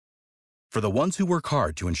For the ones who work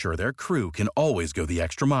hard to ensure their crew can always go the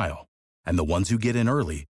extra mile, and the ones who get in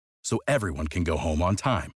early so everyone can go home on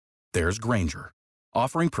time, there's Grainger,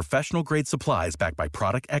 offering professional-grade supplies backed by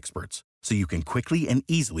product experts so you can quickly and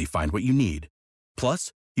easily find what you need.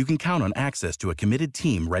 Plus, you can count on access to a committed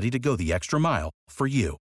team ready to go the extra mile for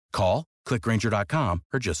you. Call, click Grainger.com,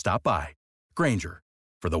 or just stop by. Grainger,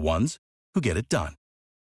 for the ones who get it done.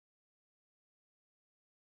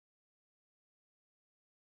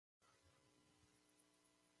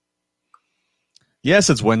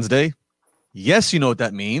 Yes, it's Wednesday. Yes, you know what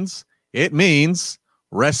that means. It means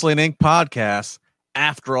Wrestling Inc. podcast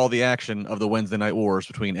after all the action of the Wednesday Night Wars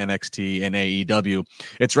between NXT and AEW.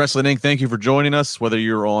 It's Wrestling Inc. Thank you for joining us, whether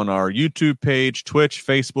you're on our YouTube page, Twitch,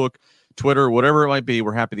 Facebook, Twitter, whatever it might be.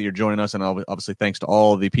 We're happy that you're joining us, and obviously thanks to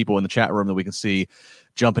all the people in the chat room that we can see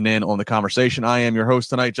jumping in on the conversation. I am your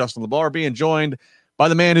host tonight, Justin LeBar, being joined by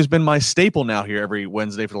the man who's been my staple now here every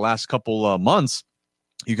Wednesday for the last couple months.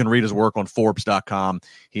 You can read his work on Forbes.com.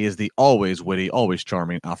 He is the always witty, always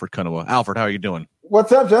charming Alfred Kunawa. Alfred, how are you doing?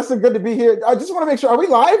 What's up, Justin? Good to be here. I just want to make sure, are we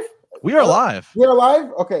live? We are live. We are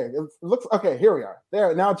live? Okay. It looks okay. Here we are.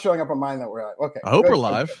 There. Now it's showing up on mine that we're live. Okay. I hope we're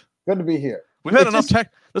live. Okay. Good to be here. We've had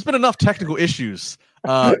there's been enough technical issues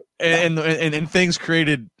and things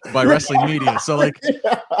created by wrestling media. So, like,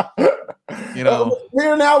 you know. We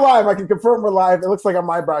are now live. I can confirm we're live. It looks like on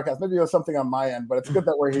my broadcast. Maybe it was something on my end, but it's good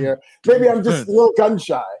that we're here. Maybe I'm just a little gun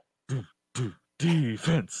shy.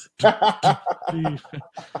 Defense. Defense.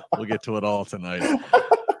 We'll get to it all tonight.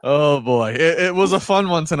 Oh, boy. It was a fun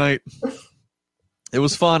one tonight. It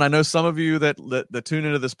was fun. I know some of you that tune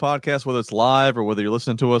into this podcast, whether it's live or whether you're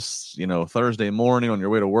listening to us, Thursday morning on your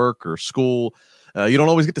way to work or school, you don't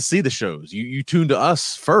always get to see the shows. You tune to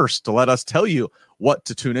us first to let us tell you what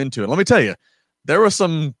to tune into. And let me tell you, there was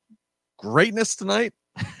some greatness tonight,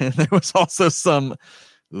 and there was also some,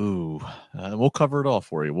 we'll cover it all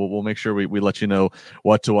for you. We'll make sure we let you know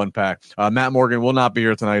what to unpack. Matt Morgan will not be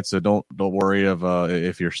here tonight, so don't worry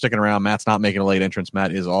if you're sticking around. Matt's not making a late entrance.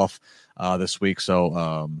 Matt is off this week,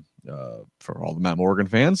 so for all the Matt Morgan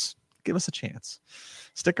fans, give us a chance.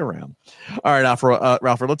 Stick around. All right,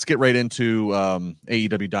 Alfred, let's get right into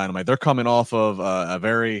AEW Dynamite. They're coming off of a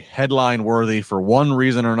very headline-worthy, for one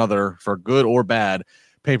reason or another, for good or bad,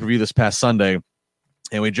 pay-per-view this past Sunday,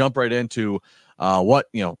 and we jump right into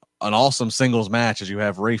an awesome singles match as you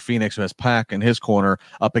have Rey Fenix, who has Pac in his corner,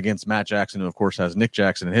 up against Matt Jackson, who of course has Nick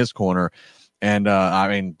Jackson in his corner. And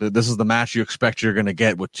this is the match you expect you're going to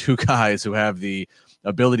get with two guys who have the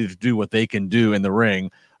ability to do what they can do in the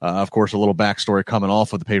ring. Of course, a little backstory coming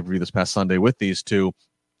off of the pay-per-view this past Sunday with these two.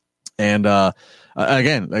 And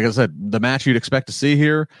again, like I said, the match you'd expect to see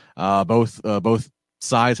here. Both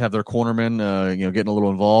sides have their cornermen, getting a little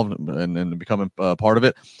involved and becoming part of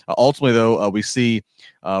it. Ultimately, though, we see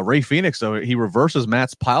Rey Fenix. So he reverses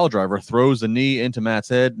Matt's pile driver, throws the knee into Matt's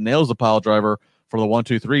head, nails the pile driver for the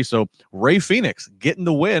 1-2-3. So Rey Fenix getting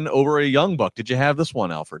the win over a Young Buck. Did you have this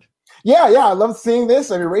one, Alfred? Yeah, I love seeing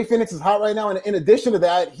this. I mean, Rey Fenix is hot right now, and in addition to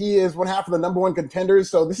that, he is one half of the number one contenders.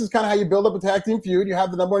 So this is kind of how you build up a tag team feud. You have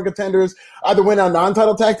the number one contenders either win a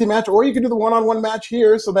non-title tag team match, or you can do the one-on-one match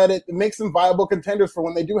here so that it makes them viable contenders for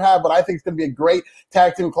when they do have what I think is going to be a great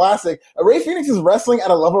tag team classic. Rey Fenix is wrestling at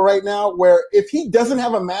a level right now where if he doesn't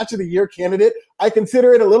have a match of the year candidate, I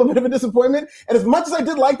consider it a little bit of a disappointment. And as much as I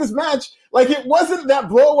did like this match, like it wasn't that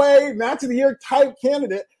blow-away match of the year type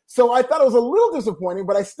candidate. So I thought it was a little disappointing,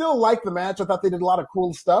 but I still liked the match. I thought they did a lot of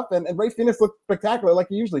cool stuff, and Rey Fenix looked spectacular like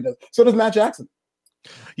he usually does. So does Matt Jackson.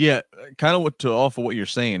 Yeah, kind of to offer what you're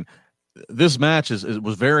saying. This match was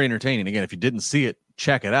very entertaining. Again, if you didn't see it,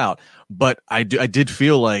 check it out. But I did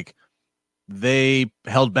feel like they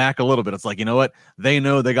held back a little bit. It's like, you know what? They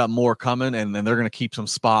know they got more coming, and they're going to keep some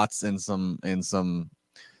spots and some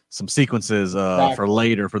sequences for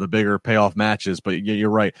later for the bigger payoff matches. But you're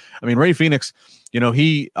right. I mean, Rey Fenix,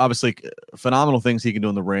 he obviously phenomenal things he can do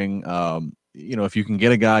in the ring. If you can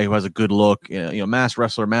get a guy who has a good look, masked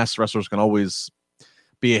wrestlers can always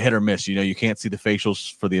be a hit or miss. You can't see the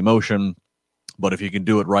facials for the emotion, but if you can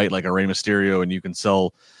do it right, like a Rey Mysterio, and you can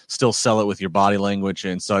still sell it with your body language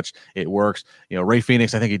and such, it works. Rey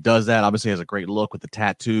Fenix, I think he does that. Obviously has a great look with the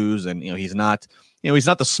tattoos, and he's not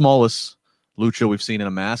the smallest lucha we've seen in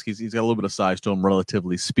a mask. He's got a little bit of size to him,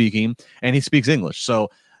 relatively speaking, and he speaks English. So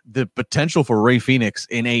the potential for Rey Fenix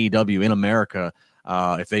in AEW in America,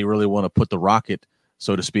 if they really want to put the rocket,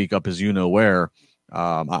 so to speak, up as where,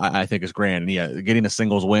 I think is grand. And yeah, getting a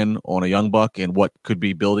singles win on a Young Buck and what could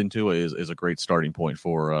be building to is a great starting point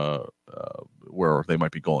for where they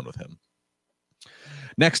might be going with him.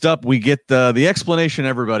 Next up, we get the explanation.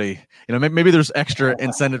 Everybody, maybe there's extra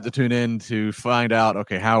incentive to tune in to find out.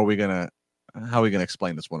 Okay, how are we gonna how are we going to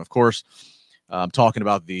explain this one? Of course, I'm talking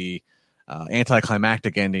about the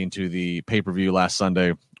anticlimactic ending to the pay-per-view last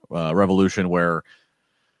Sunday, Revolution, where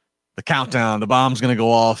the countdown, the bomb's going to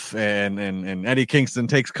go off, and Eddie Kingston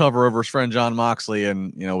takes cover over his friend Jon Moxley,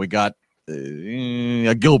 and we got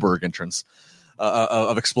a Gillberg entrance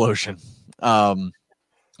of explosion. So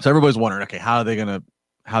everybody's wondering, okay, how are they going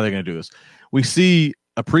to do this? We see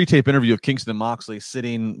a pre-tape interview of Kingston and Moxley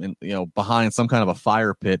sitting behind some kind of a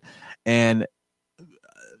fire pit, and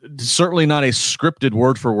certainly not a scripted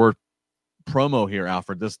word for word promo here,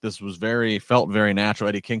 Alfred. This felt very natural.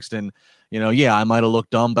 Eddie Kingston, I might have looked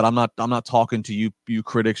dumb, but I'm not talking to you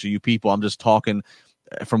critics or you people. I'm just talking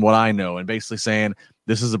from what I know, and basically saying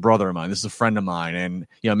this is a brother of mine, this is a friend of mine, and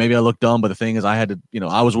maybe I look dumb, but the thing is, I had to,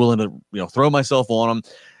 I was willing to throw myself on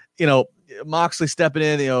him. Moxley stepping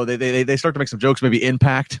in, they start to make some jokes, maybe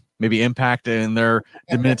impact in their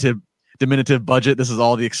diminutive budget. This is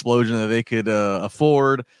all the explosion that they could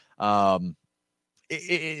afford. Again,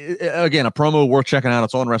 a promo worth checking out.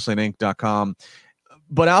 It's on WrestlingInc.com.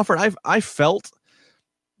 But Alfred, I felt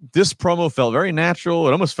this promo felt very natural.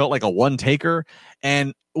 It almost felt like a one taker.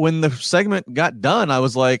 And when the segment got done, I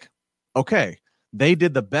was like, okay, they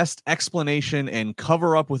did the best explanation and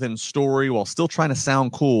cover up within story while still trying to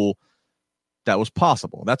sound cool that was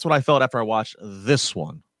possible. That's what I felt after I watched this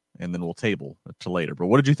one, and then we'll table to later. But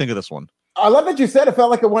what did you think of this one? I love that you said it felt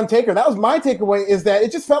like a one taker. That was my takeaway, is that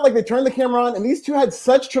it just felt like they turned the camera on and these two had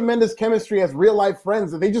such tremendous chemistry as real life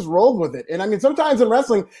friends that they just rolled with it. And I mean, sometimes in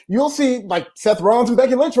wrestling, you'll see like Seth Rollins and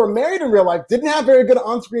Becky Lynch, who are married in real life, didn't have very good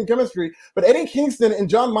on-screen chemistry, but Eddie Kingston and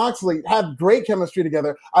Jon Moxley have great chemistry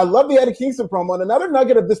together. I love the Eddie Kingston promo. And another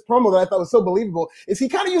nugget of this promo that I thought was so believable is he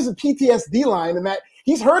kind of used a PTSD line in that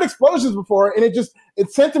he's heard explosions before, and it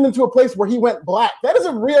sent him into a place where he went black. That is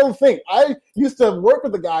a real thing. I used to work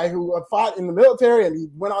with a guy who fought in the military, and he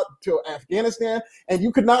went out to Afghanistan, and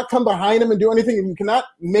you could not come behind him and do anything, and you cannot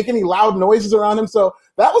make any loud noises around him. So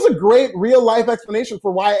that was a great real-life explanation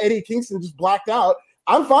for why Eddie Kingston just blacked out.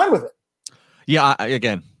 I'm fine with it. Yeah,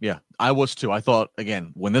 I was too. I thought,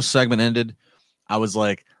 again, when this segment ended, I was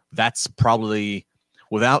like, that's probably,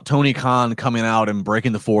 without Tony Khan coming out and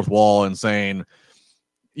breaking the fourth wall and saying,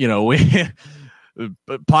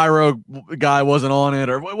 Pyro guy wasn't on it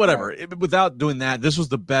or whatever. Without doing that, this was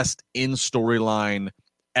the best in storyline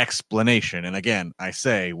explanation. And again, I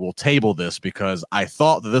say we'll table this because I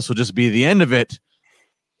thought that this would just be the end of it.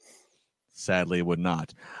 Sadly, it would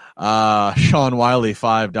not. Sean Wiley,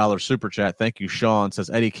 $5 super chat. Thank you, Sean. Says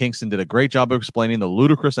Eddie Kingston did a great job of explaining the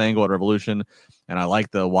ludicrous angle at Revolution, and I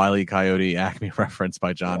like the Wile E. Coyote Acme reference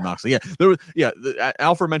by Jon Moxley.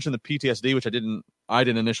 Alfred mentioned the PTSD, which I didn't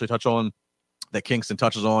initially touch on, that Kingston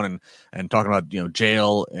touches on, and talking about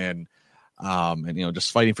jail and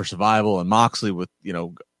just fighting for survival, and Moxley with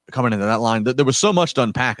coming into that line. There was so much to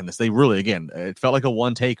unpack in this. They really, again, it felt like a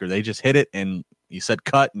one taker. They just hit it and you said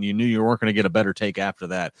cut, and you knew you weren't going to get a better take after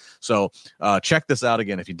that. So check this out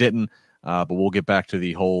again if you didn't, but we'll get back to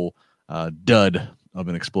the whole dud of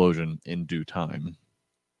an explosion in due time.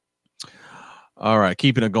 All right,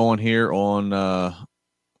 keeping it going here on I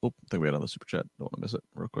think we had another super chat. Don't want to miss it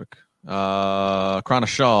real quick. Krana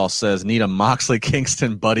Shaw says need a Moxley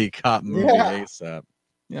Kingston buddy cop movie ASAP.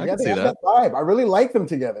 Yeah, I can see that vibe. I really like them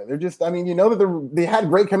together. They're just, that they had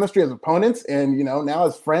great chemistry as opponents, and now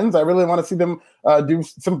as friends, I really want to see them do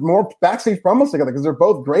some more backstage promos together because they're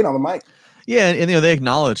both great on the mic. Yeah, and they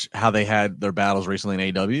acknowledge how they had their battles recently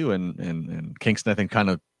in AEW, and Kingston, I think, kind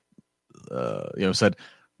of said,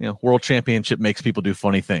 world championship makes people do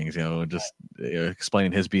funny things.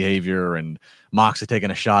 Explaining his behavior, and Moxley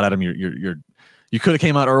taking a shot at him. You could have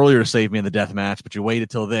came out earlier to save me in the death match, but you waited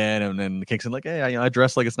till then. And then Kingston like, hey, I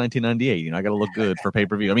dressed like it's 1998. I got to look good for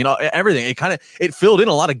pay-per-view. I mean, everything. It filled in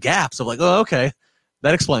a lot of gaps of like, oh, okay,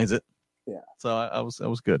 that explains it. Yeah. So I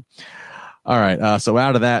was good. All right. So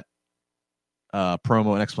out of that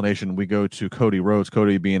promo and explanation, we go to Cody Rhodes.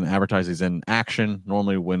 Cody being advertised as in action.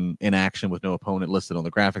 Normally, when in action with no opponent listed on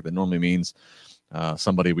the graphic, that normally means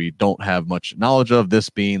somebody we don't have much knowledge of. This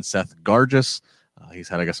being Seth Gargis. He's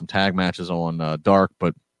had, I guess, some tag matches on Dark,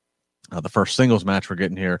 but the first singles match we're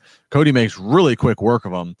getting here, Cody makes really quick work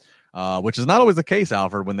of him, which is not always the case,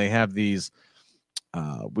 Alfred, when they have these,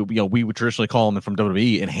 we would traditionally call them from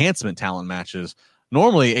WWE enhancement talent matches.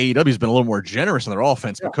 Normally, AEW's been a little more generous in their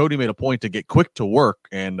offense, but Cody made a point to get quick to work,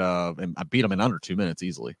 and I beat him in under 2 minutes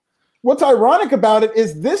easily. What's ironic about it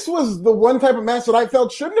is this was the one type of match that I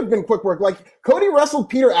felt shouldn't have been quick work. Like Cody wrestled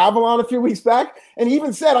Peter Avalon a few weeks back, and he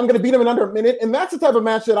even said, I'm going to beat him in under a minute. And that's the type of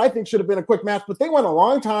match that I think should have been a quick match, but they went a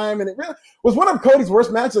long time. And it really was one of Cody's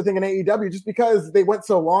worst matches, I think, in AEW, just because they went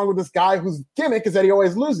so long with this guy whose gimmick is that he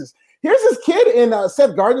always loses. here's this kid in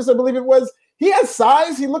Seth Gardner, I believe it was. He has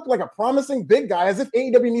size. He looked like a promising big guy, as if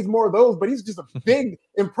AEW needs more of those, but he's just a big,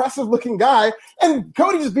 impressive-looking guy. And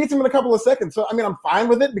Cody just beats him in a couple of seconds. So, I mean, I'm fine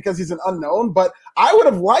with it because he's an unknown, but I would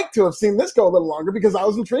have liked to have seen this go a little longer because I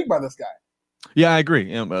was intrigued by this guy. Yeah, I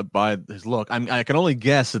agree. By his look, I can only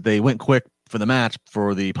guess that they went quick for the match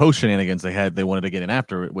for the post shenanigans they wanted to get in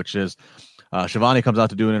after it, which is Shivani comes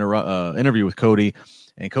out to do an interview with Cody,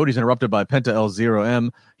 and Cody's interrupted by Penta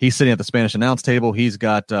El0M. He's sitting at the Spanish announce table. He's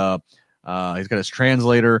got his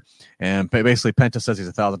translator, and basically Penta says he's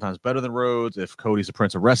 1,000 times better than Rhodes. If Cody's the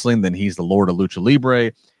Prince of Wrestling, then he's the Lord of Lucha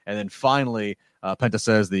Libre. And then finally, Penta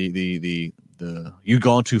says the "you've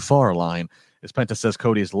gone too far" line. As Penta says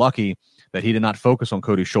Cody is lucky that he did not focus on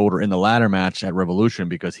Cody's shoulder in the ladder match at Revolution,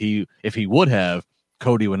 because if he would have,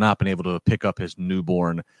 Cody would not have been able to pick up his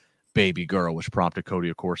newborn baby girl, which prompted Cody,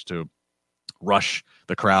 of course, to rush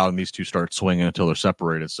the crowd, and these two start swinging until they're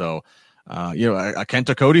separated. So, a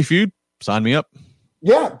Kenta Cody feud, sign me up.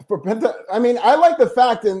 Yeah, for Penta, I mean, I like the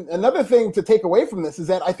fact, and another thing to take away from this is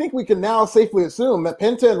that I think we can now safely assume that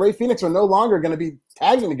Penta and Rey Fenix are no longer going to be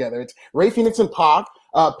tagging together. It's Rey Fenix and Pac.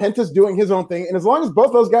 Penta's doing his own thing, and as long as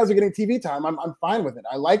both those guys are getting TV time, I'm fine with it.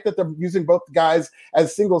 I like that they're using both guys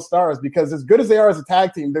as single stars, because as good as they are as a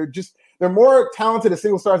tag team, they're more talented as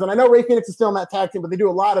single stars. And I know Rey Fenix is still in that tag team, but they do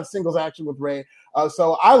a lot of singles action with Rey.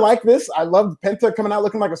 So I like this. I love Penta coming out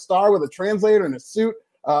looking like a star with a translator and a suit.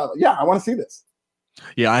 Yeah, I want to see this.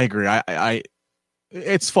 Yeah, I agree. I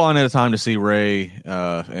it's fun at a time to see Rey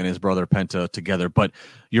and his brother Penta together, but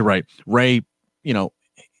you're right. Rey,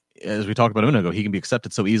 as we talked about a minute ago, he can be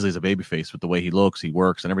accepted so easily as a babyface with the way he looks, he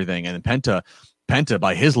works, and everything. And then Penta,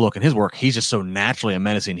 by his look and his work, he's just so naturally a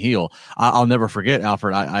menacing heel. I'll never forget,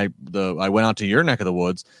 Alfred. I went out to your neck of the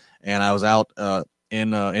woods, and I was out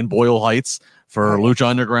in Boyle Heights for Lucha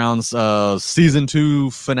Underground's season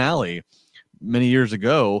 2 finale many years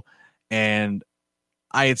ago, and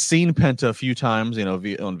I had seen Penta a few times,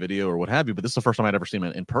 on video or what have you, but this is the first time I'd ever seen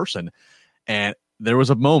him in person. And there was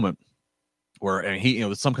a moment where he,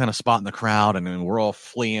 was some kind of spot in the crowd, and we're all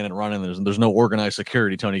fleeing and running. There's no organized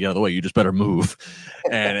security telling you to get out of the way. You just better move.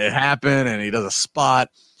 And it happened, and he does a spot,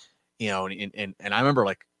 and I remember,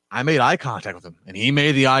 I made eye contact with him, and he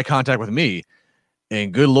made the eye contact with me.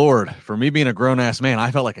 And good Lord, for me being a grown-ass man,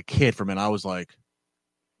 I felt like a kid for a minute. I was like,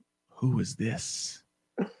 who is this?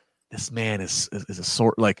 This man is a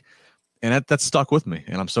sort and that stuck with me.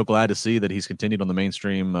 And I'm so glad to see that he's continued on the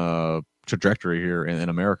mainstream trajectory here in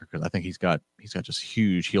America, because I think he's got just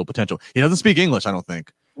huge heel potential. He doesn't speak English, I don't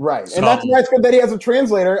think. Right. So, and that's why it's good that he has a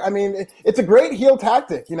translator. I mean, it's a great heel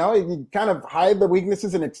tactic. You kind of hide the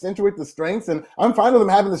weaknesses and accentuate the strengths. And I'm fine with him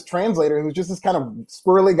having this translator who's just this kind of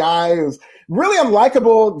squirrely guy who's really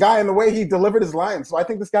unlikable guy in the way he delivered his lines. So I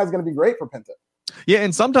think this guy's going to be great for Penta. Yeah.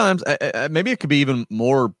 And sometimes maybe it could be even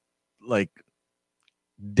more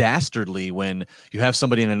dastardly when you have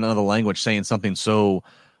somebody in another language saying something so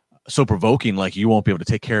provoking, like you won't be able to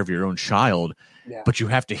take care of your own child, but you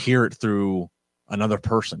have to hear it through another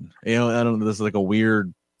person. I don't know. This is there's a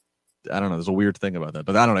weird thing about that,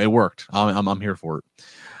 but I don't know. It worked. I'm here for it.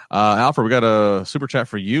 Alfred, we got a super chat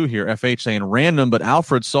for you here. FH saying random, but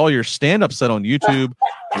Alfred saw your stand-up set on YouTube.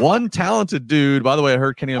 One talented dude. By the way, I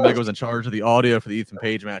heard Kenny Omega was in charge of the audio for the Ethan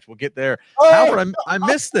Page match. We'll get there. Alfred, I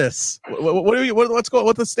missed this.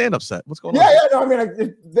 What's the stand-up set? What's going on? Yeah. No, I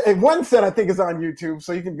mean, one set I think is on YouTube,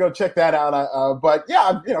 so you can go check that out. But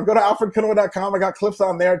yeah, go to alfredkunowa.com. I got clips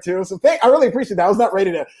on there too. So I really appreciate that. I was not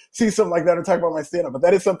ready to see something like that or talk about my stand-up, but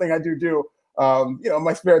that is something I do. In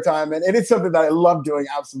my spare time, and it's something that I love doing,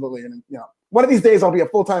 absolutely. And one of these days I'll be a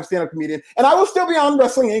full-time stand-up comedian, and I will still be on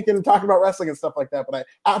Wrestling Inc. and talking about wrestling and stuff like that. But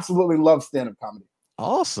I absolutely love stand-up comedy.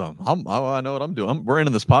 Awesome. I know what I'm doing. We're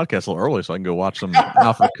into this podcast a little early, so I can go watch some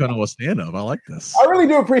Alfred Kunowa stand-up. I like this. I really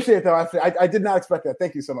do appreciate it, though. I did not expect that.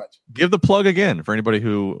 Thank you so much. Give the plug again for anybody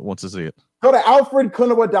who wants to see it. Go to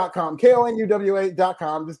alfredkunowa.com,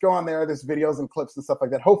 KONUWA.com. Just go on there. There's videos and clips and stuff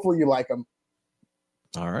like that. Hopefully you like them.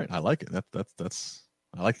 All right, I like it. That's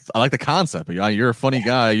I like the concept. You're a funny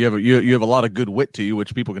guy. You have a lot of good wit to you,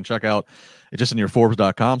 which people can check out just in your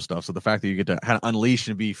Forbes.com stuff. So the fact that you get to kind of unleash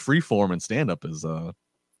and be freeform and stand up is I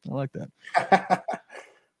like that.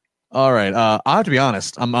 All right, I have to be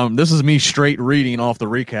honest. This is me straight reading off the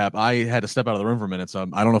recap. I had to step out of the room for a minute, so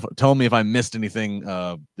I don't know. Tell me if I missed anything.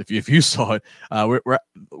 If you saw it,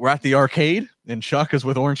 we're at the arcade, and Chuck is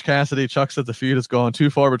with Orange Cassidy. Chuck said the feud has gone too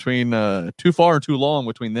far and too long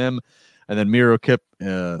between them, and then Miro, Kip,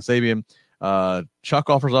 Sabian. Chuck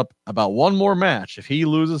offers up about one more match. If he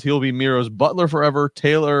loses, he'll be Miro's butler forever.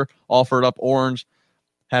 Taylor offered up Orange.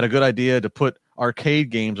 Had a good idea to put arcade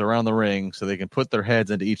games around the ring so they can put their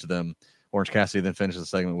heads into each of them. Orange Cassidy then finishes the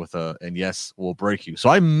segment with and yes, we'll break you. So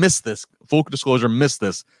I missed this. Full disclosure, missed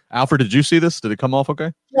this. Alfred, did you see this? Did it come off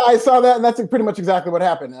okay? Yeah, I saw that, and that's pretty much exactly what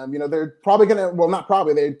happened. They're probably not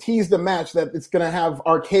probably, they teased the match that it's going to have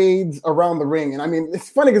arcades around the ring. And I mean, it's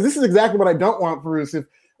funny because this is exactly what I don't want for Rusev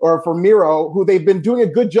or for Miro, who they've been doing a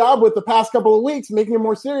good job with the past couple of weeks, making it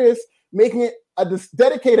more serious, making it a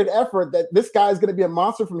dedicated effort that this guy is going to be a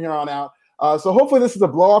monster from here on out. So hopefully this is a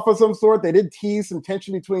blow-off of some sort. They did tease some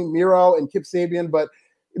tension between Miro and Kip Sabian, but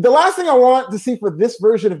the last thing I want to see for this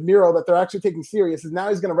version of Miro that they're actually taking serious is now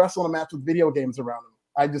he's going to wrestle in a match with video games around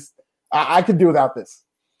him. I could do without this.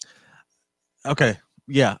 Okay.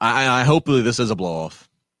 Yeah. I hopefully this is a blow-off.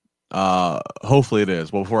 Hopefully it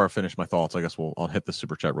is. Well, before I finish my thoughts, I guess I'll hit the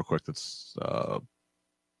super chat real quick. That's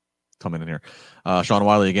coming in here. Sean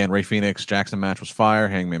Wiley again. Ray Phoenix Jackson match was fire.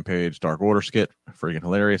 Hangman Page Dark Order skit, freaking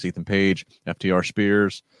hilarious. Ethan Page, FTR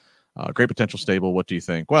Spears, great potential stable. What do you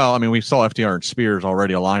think? Well, I mean, we saw FTR and Spears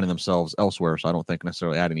already aligning themselves elsewhere, so I don't think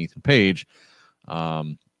necessarily adding Ethan Page.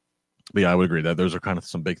 But yeah, I would agree that those are kind of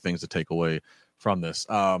some big things to take away from this.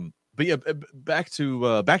 But yeah, back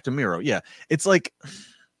to Miro. Yeah, it's like.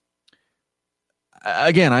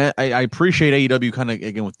 Again, I appreciate AEW kind of,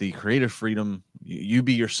 again, with the creative freedom. You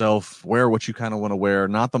be yourself, wear what you kind of want to wear,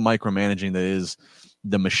 not the micromanaging that is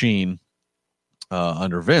the machine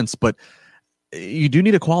under Vince, but you do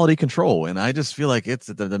need a quality control. And I just feel like it's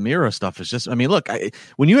the Miro stuff is just, I mean, look,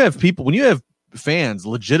 when you have fans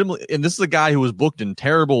legitimately, and this is a guy who was booked in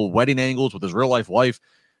terrible wedding angles with his real life wife,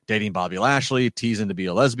 dating Bobby Lashley, teasing to be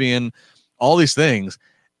a lesbian, all these things.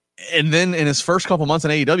 And then in his first couple months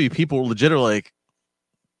in AEW, people were legit like,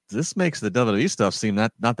 this makes the WWE stuff seem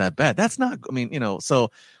not that bad. That's not, I mean,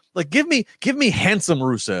 so like give me handsome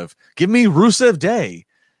Rusev, give me Rusev Day,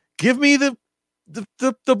 give me the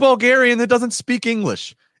Bulgarian that doesn't speak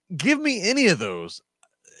English, give me any of those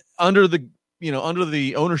under the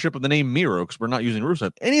ownership of the name Miro, because we're not using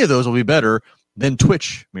Rusev. Any of those will be better than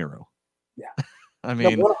Twitch Miro. Yeah. I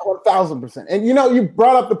mean, 1,000%. And you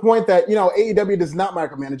brought up the point that AEW does not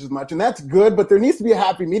micromanage as much, and that's good. But there needs to be a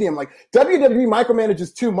happy medium. Like WWE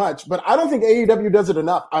micromanages too much, but I don't think AEW does it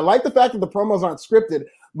enough. I like the fact that the promos aren't scripted,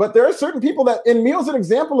 but there are certain people that, and Neil's an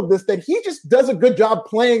example of this, that he just does a good job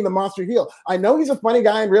playing the monster heel. I know he's a funny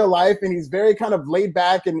guy in real life, and he's very kind of laid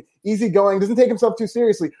back and easygoing, doesn't take himself too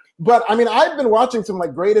seriously. But I mean, I've been watching some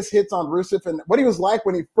like greatest hits on Rusev and what he was like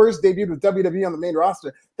when he first debuted with WWE on the main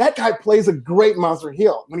roster. That guy plays a great monster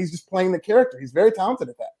heel when he's just playing the character. He's very talented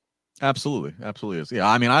at that. Absolutely is. Yeah,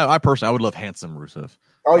 I mean, I personally, I would love handsome Rusev.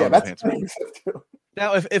 Oh yeah, that's Rusev too.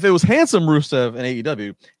 Now, if it was handsome Rusev in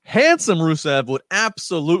AEW, handsome Rusev would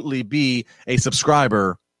absolutely be a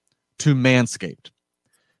subscriber to Manscaped.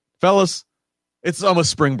 Fellas, it's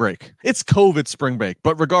almost spring break. It's COVID spring break,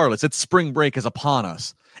 but regardless, it's spring break is upon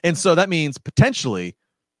us. And so that means potentially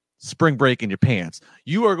spring break in your pants.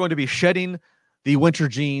 You are going to be shedding the winter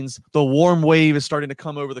jeans. The warm wave is starting to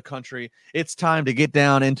come over the country. It's time to get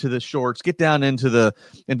down into the shorts, get down into the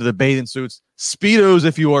bathing suits, Speedos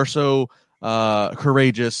if you are so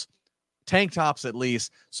courageous, tank tops at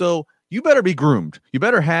least. So you better be groomed. You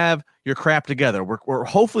better have your crap together. We're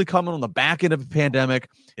hopefully coming on the back end of a pandemic.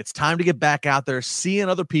 It's time to get back out there, seeing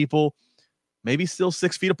other people, maybe still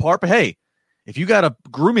 6 feet apart, but hey, if you got a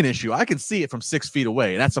grooming issue, I can see it from 6 feet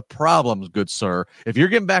away. That's a problem, good sir. If you're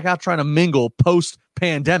getting back out trying to mingle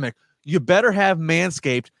post-pandemic, you better have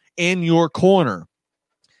Manscaped in your corner.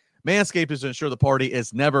 Manscaped is to ensure the party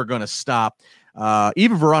is never going to stop.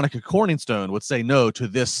 Even Veronica Corningstone would say no to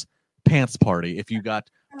this pants party if you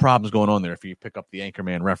got problems going on there, if you pick up the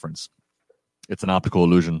Anchorman reference. It's an optical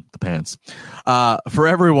illusion, the pants. For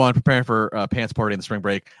everyone preparing for pants party in the spring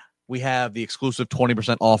break, we have the exclusive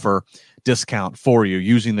 20% offer discount for you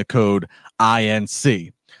using the code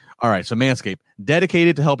INC. All right, so Manscaped,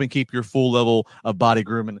 dedicated to helping keep your full level of body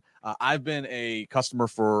grooming. I've been a customer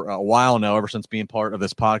for a while now, ever since being part of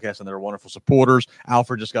this podcast, and they're wonderful supporters.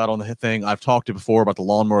 Alfred just got on the thing. I've talked to before about the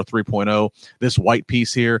Lawnmower 3.0. This white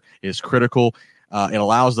piece here is critical. It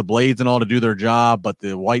allows the blades and all to do their job, but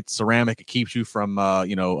the white ceramic, it keeps you from,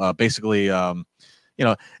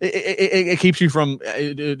 it keeps you from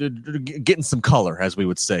getting some color, as we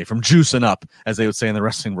would say, from juicing up, as they would say in the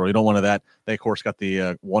wrestling world. You don't want that. They, of course, got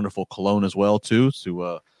the wonderful cologne as well, too,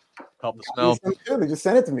 to help the smell. They just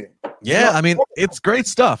sent it to me. Yeah, I mean, it's great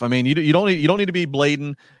stuff. I mean, you don't need to be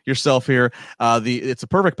blading yourself here. It's a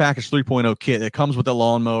perfect package 3.0 kit. It comes with the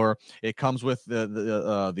lawnmower. It comes with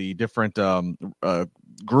the different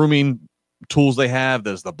grooming tools they have.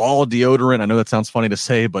 There's the ball deodorant. I know that sounds funny to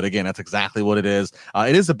say, but again, that's exactly what it is.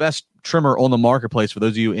 It is the best trimmer on the marketplace for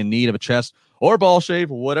those of you in need of a chest or ball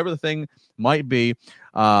shave, whatever the thing might be.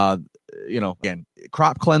 Again,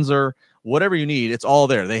 crop cleanser, whatever you need, it's all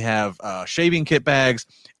there. They have shaving kit bags.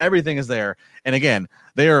 Everything is there. And again,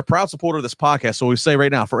 they are a proud supporter of this podcast. So we say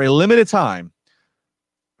right now, for a limited time,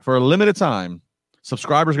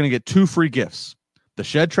 subscribers are going to get 2 free gifts. The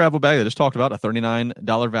Shed travel bag I just talked about, a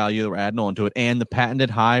 $39 value that we're adding on to it, and the patented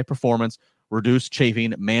high-performance reduced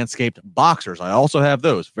chafing Manscaped boxers. I also have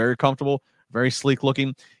those. Very comfortable, very sleek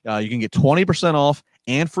looking. You can get 20% off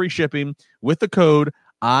and free shipping with the code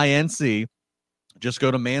INC. Just go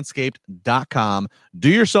to manscaped.com. Do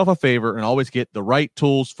yourself a favor and always get the right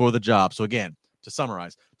tools for the job. So again, to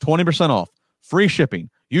summarize, 20% off, free shipping.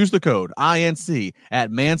 Use the code INC at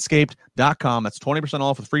manscaped.com. That's 20%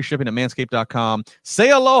 off with free shipping at manscaped.com.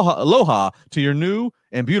 Say aloha to your new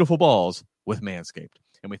and beautiful balls with Manscaped.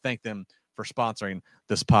 And we thank them for sponsoring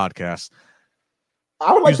this podcast.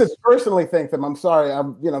 I would like to personally thank them. I'm sorry.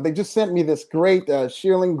 They just sent me this great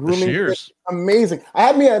shearling grooming. Shears. Amazing. I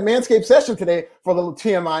had me a Manscaped session today for a little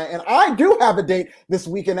TMI, and I do have a date this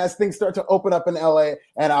weekend as things start to open up in LA.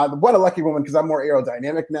 And what a lucky woman, because I'm more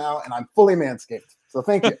aerodynamic now and I'm fully Manscaped. So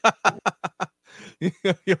thank you.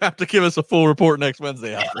 You have to give us a full report next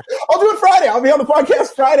Wednesday after. I'll do it Friday. I'll be on the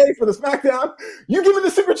podcast Friday for the SmackDown. You give me the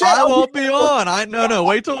super chat. I won't be on. No.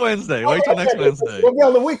 Wait till Wednesday. Wait till next Wednesday. We'll be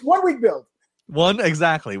on the 1 week build.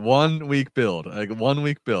 1 week build. Like 1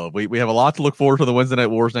 week build. We have a lot to look forward to the Wednesday Night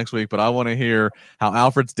Wars next week, but I want to hear how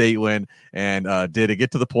Alfred's date went, and did it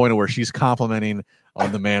get to the point where she's complimenting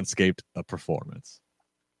on the Manscaped performance.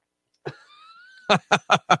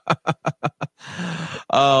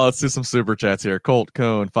 Let's do some super chats here. Colt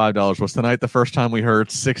Cone, $5. Was tonight the first time we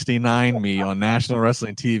heard 69 me on National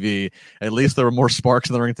Wrestling TV? At least there were more sparks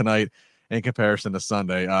in the ring tonight in comparison to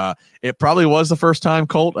Sunday. It probably was the first time,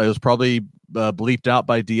 Colt. It was probably bleeped out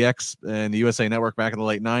by DX and the USA Network back in the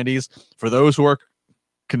late 90s. For those who are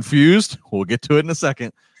confused, we'll get to it in a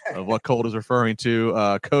second, of what Colt is referring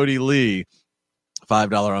to. Cody Lee,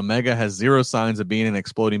 $5. Omega has zero signs of being an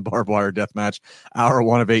exploding barbed wire death match. Hour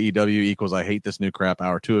 1 of AEW equals I hate this new crap.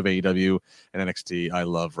 Hour 2 of AEW and NXT. I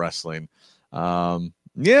love wrestling.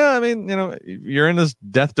 Yeah, I mean, you're in this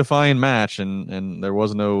death-defying match, and there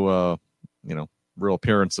was no, real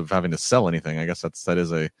appearance of having to sell anything. I guess that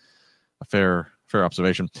is a fair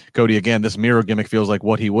observation. Cody, again, this Miro gimmick feels like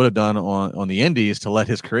what he would have done on the indies to let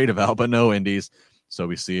his creative out, but no indies. So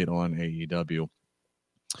we see it on AEW.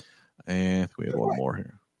 And we have one more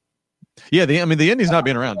here. Yeah, the indies not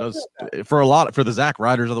being around does for the Zack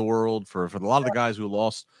Ryders of the world, for a lot of the guys who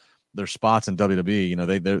lost their spots in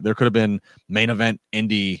WWE. There could have been main event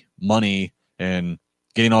indie money and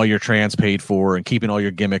getting all your trans paid for and keeping all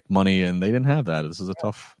your gimmick money, and they didn't have that. This is a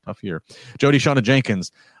tough year. Jody Shauna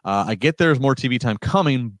Jenkins, I get there's more TV time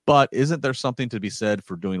coming, but isn't there something to be said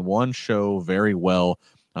for doing one show very well?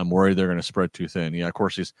 I'm worried they're going to spread too thin. Yeah, of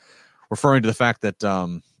course, he's referring to the fact that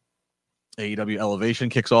AEW Elevation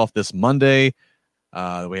kicks off this Monday.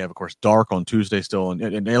 We have, of course, Dark on Tuesday still,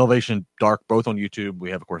 and Elevation, Dark, both on YouTube.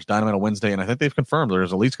 We have, of course, Dynamite on Wednesday, and I think they've confirmed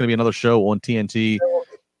there's at least going to be another show on TNT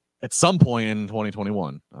at some point in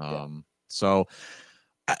 2021. So,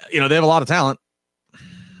 they have a lot of talent.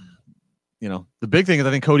 The big thing is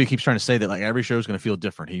I think Cody keeps trying to say that like every show is going to feel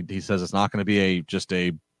different. He says it's not going to be just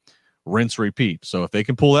a rinse repeat. So if they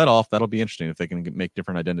can pull that off, that'll be interesting if they can make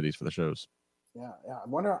different identities for the shows. Yeah. I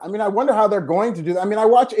wonder how they're going to do that. I mean, I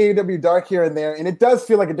watch AEW Dark here and there, and it does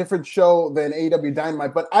feel like a different show than AEW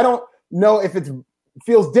Dynamite, but I don't know if it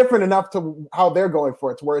feels different enough to how they're going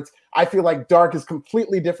for it, to where I feel like Dark is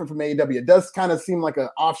completely different from AEW. It does kind of seem like an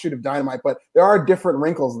offshoot of Dynamite, but there are different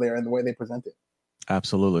wrinkles there in the way they present it.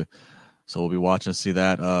 Absolutely. So we'll be watching to see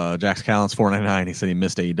that. Jax Callens, $4.99. He said he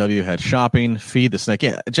missed AEW, had shopping, feed the snake.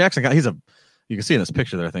 Yeah, Jackson, you can see in this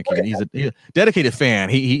picture there, I think. He's a dedicated fan.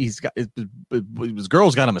 He's got his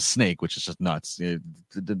girl's got him a snake, which is just nuts. The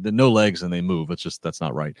no legs and they move. That's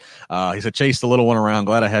not right. He said, chase the little one around.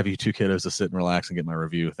 Glad I have you 2 kiddos to sit and relax and get my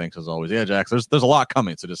review. Thanks as always. Yeah, Jax, there's a lot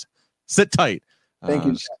coming, so just sit tight. Thank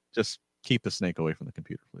you. Just keep the snake away from the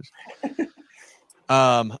computer, please.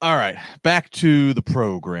 All right, back to the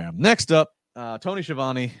program. Next up, Tony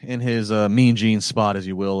Schiavone in his Mean Gene spot, as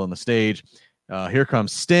you will, on the stage. Here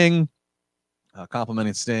comes Sting.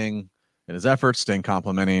 Complimenting Sting and his efforts, Sting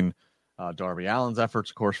complimenting Darby Allin's efforts,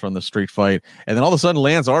 of course, from the street fight. And then all of a sudden,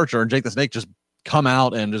 Lance Archer and Jake the Snake just come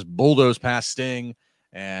out and just bulldoze past Sting.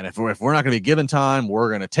 And if we're not going to be given time, we're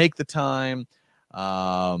going to take the time.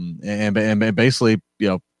 And basically,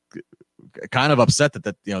 kind of upset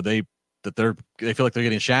that they they feel like they're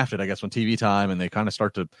getting shafted, I guess, on TV time, and they kind of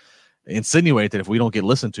start to insinuate that if we don't get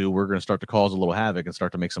listened to, we're going to start to cause a little havoc and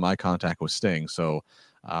start to make some eye contact with Sting. So,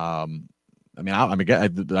 I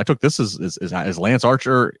took this as Lance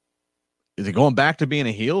Archer. Is he going back to being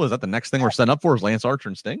a heel? Is that the next thing we're setting up for? Is Lance Archer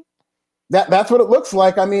and Sting? That's what it looks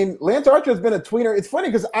like. I mean, Lance Archer has been a tweener. It's funny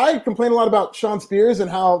because I complain a lot about Shawn Spears and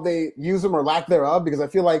how they use him or lack thereof, because I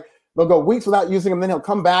feel like they'll go weeks without using him, then he'll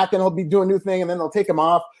come back and he'll be doing a new thing, and then they'll take him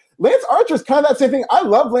off. Lance Archer's kind of that same thing. I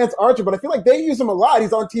love Lance Archer, but I feel like they use him a lot.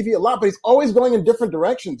 He's on TV a lot, but he's always going in different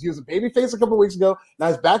directions. He was a babyface a couple of weeks ago. Now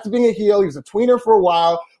he's back to being a heel. He was a tweener for a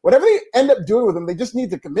while. Whatever they end up doing with him, they just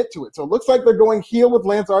need to commit to it. So it looks like they're going heel with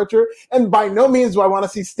Lance Archer. And by no means do I want to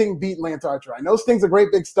see Sting beat Lance Archer. I know Sting's a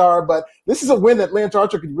great big star, but this is a win that Lance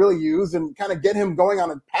Archer could really use and kind of get him going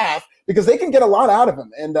on a path, because they can get a lot out of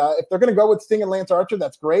him. And if they're going to go with Sting and Lance Archer,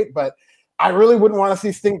 that's great. But I really wouldn't want to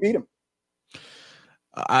see Sting beat him.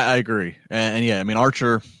 I agree, and yeah, I mean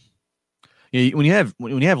Archer. When you have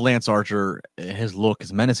Lance Archer, his look,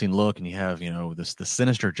 his menacing look, and you have the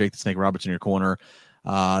sinister Jake the Snake Roberts in your corner,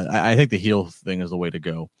 I think the heel thing is the way to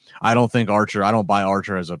go. I don't buy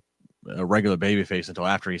Archer as a regular babyface until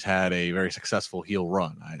after he's had a very successful heel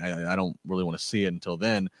run. I don't really want to see it until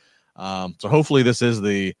then. So hopefully this is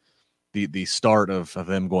the start of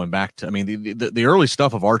them going back to. I mean the early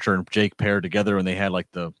stuff of Archer and Jake paired together, and they had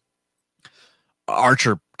like the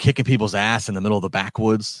Archer kicking people's ass in the middle of the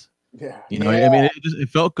backwoods. Yeah. I mean, it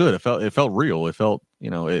felt good. It felt real. It felt,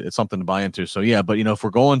 it's something to buy into. So yeah, but if we're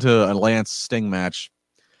going to a Lance Sting match,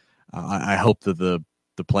 I hope that the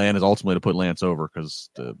plan is ultimately to put Lance over, because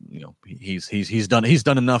he's done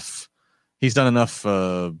enough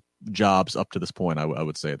jobs up to this point. I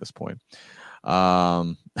would say at this point.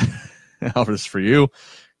 Alfred, this is for you.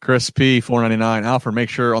 Chris P, $4.99. Alfred, make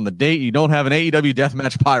sure on the date you don't have an AEW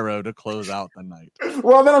Deathmatch Pyro to close out the night.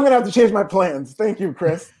 Well, then I'm going to have to change my plans. Thank you,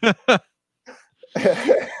 Chris. Chris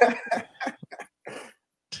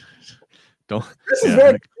is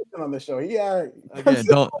very consistent on the show. Yeah. Again,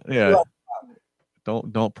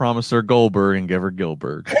 don't promise her Goldberg and give her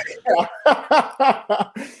Gilbert. The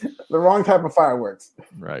wrong type of fireworks.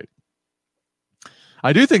 Right.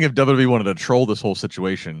 I do think if WWE wanted to troll this whole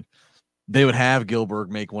situation, they would have Gilbert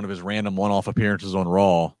make one of his random one-off appearances on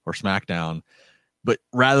Raw or SmackDown, but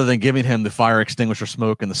rather than giving him the fire extinguisher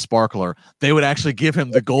smoke and the sparkler, they would actually give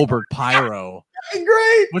him the Goldberg pyro,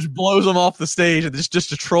 great, which blows them off the stage, and just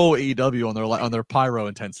to troll AEW on their pyro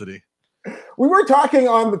intensity. We were talking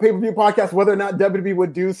on the pay-per-view podcast whether or not WWE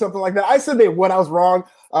would do something like that. I said they would. I was wrong,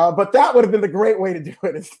 but that would have been the great way to do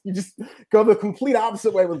it. Is you just go the complete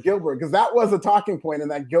opposite way with Gilbert, because that was a talking point in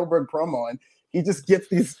that Gilbert promo, and he just gets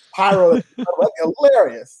these pyro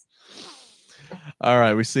hilarious. All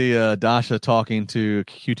right, we see Dasha talking to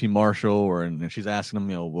QT Marshall, and she's asking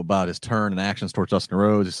him, about his turn and actions towards Dustin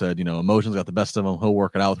Rhodes. He said, emotions got the best of him. He'll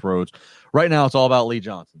work it out with Rhodes. Right now, it's all about Lee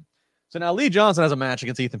Johnson. So now Lee Johnson has a match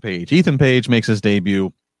against Ethan Page. Ethan Page makes his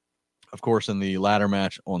debut, of course, in the ladder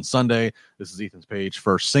match on Sunday. This is Ethan Page's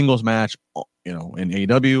first singles match, in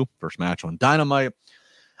AEW, first match on Dynamite.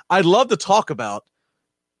 I'd love to talk about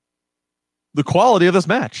the quality of this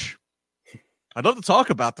match. I'd love to talk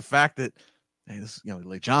about the fact that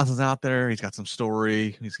Lee Johnson's out there. He's got some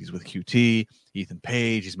story. He's with QT. Ethan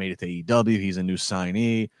Page. He's made it to AEW. He's a new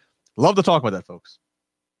signee. Love to talk about that, folks.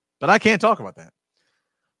 But I can't talk about that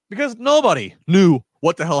because nobody knew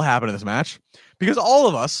what the hell happened in this match, because all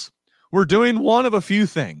of us were doing one of a few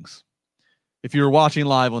things. If you're watching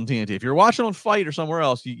live on TNT, if you're watching on Fight or somewhere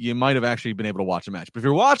else, you might have actually been able to watch a match. But if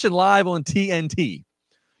you're watching live on TNT,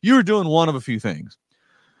 you're doing one of a few things.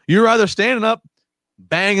 You're either standing up,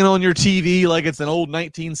 banging on your TV like it's an old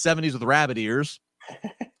 1970s with rabbit ears.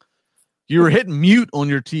 You were hitting mute on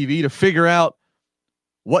your TV to figure out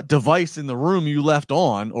what device in the room you left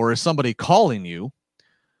on, or is somebody calling you?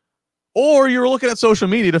 Or you're looking at social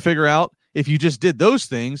media to figure out if you just did those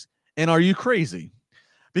things, and are you crazy?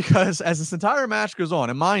 Because as this entire match goes on,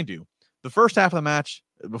 and mind you, the first half of the match,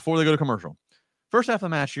 before they go to commercial, first half of the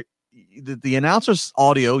match, the announcer's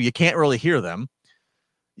audio, you can't really hear them.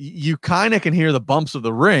 You kind of can hear the bumps of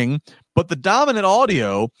the ring, but the dominant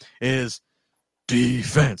audio is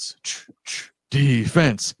defense,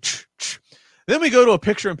 defense. Then we go to a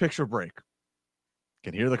picture-in-picture break.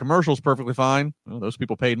 Can hear the commercials perfectly fine. Well, those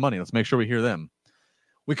people paid money. Let's make sure we hear them.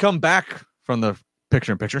 We come back from the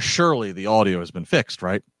picture-in-picture. Surely the audio has been fixed,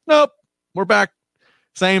 right? Nope. We're back.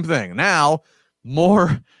 Same thing. Now,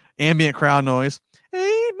 more ambient crowd noise.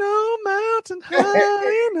 Ain't no mountain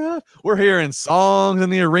high enough. We're hearing songs in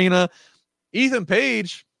the arena. Ethan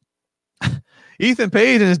Page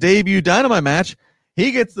in his debut Dynamite match,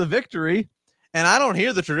 he gets the victory, and I don't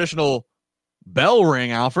hear the traditional Bell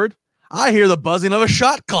ring, Alfred. I hear the buzzing of a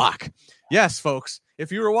shot clock. Yes, folks,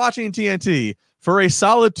 if you were watching TNT for a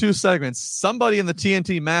solid 2 segments, somebody in the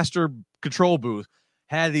TNT master control booth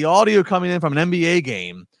had the audio coming in from an NBA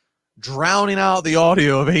game, drowning out the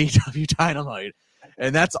audio of AEW Dynamite.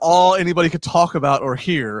 And that's all anybody could talk about or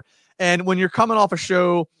hear. And when you're coming off a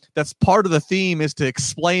show that's part of the theme is to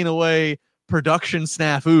explain away production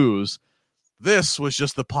snafus, this was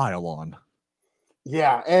just the pile-on.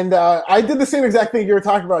 Yeah, and I did the same exact thing you were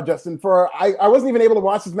talking about, Justin. I wasn't even able to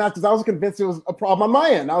watch this match because I was convinced it was a problem on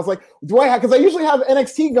my end. I was like, because I usually have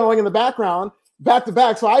NXT going in the background back to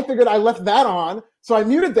back, so I figured I left that on. So I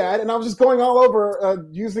muted that, and I was just going all over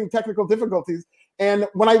using technical difficulties. And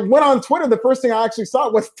when I went on Twitter, the first thing I actually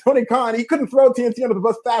saw was Tony Khan. He couldn't throw TNT under the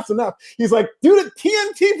bus fast enough. He's like, due to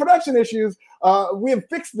TNT production issues, we have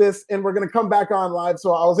fixed this, and we're going to come back on live.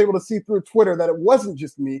 So I was able to see through Twitter that it wasn't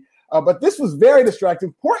just me. But this was very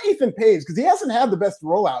distracting. Poor Ethan Page, because he hasn't had the best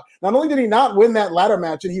rollout. Not only did he not win that ladder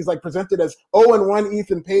match, and he's like presented as 0-1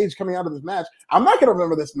 Ethan Page coming out of this match. I'm not going to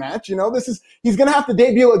remember this match. You know, he's going to have to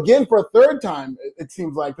debut again for a third time. It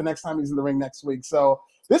seems like the next time he's in the ring next week. So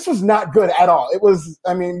this was not good at all. It was,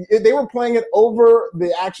 they were playing it over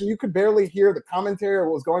the action. You could barely hear the commentary or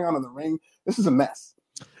what was going on in the ring. This is a mess.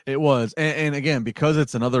 It was, and again, because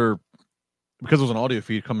it was an audio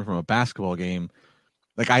feed coming from a basketball game.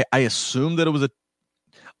 Like I assume that it wasn't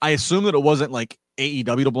like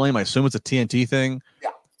AEW to blame. I assume it's a TNT thing. Yeah.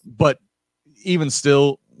 But even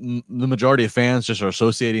still, the majority of fans just are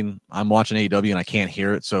associating I'm watching AEW and I can't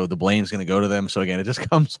hear it, so the blame's going to go to them. So again, it just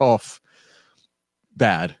comes off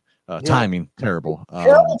bad. Timing, terrible.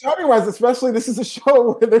 Terrible timing-wise, especially this is a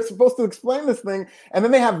show where they're supposed to explain this thing, and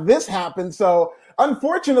then they have this happen. So,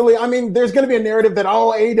 unfortunately, there's going to be a narrative that,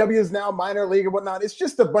 AEW is now minor league and whatnot. It's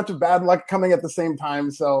just a bunch of bad luck coming at the same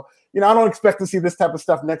time. So, I don't expect to see this type of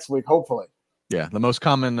stuff next week, hopefully. Yeah, the most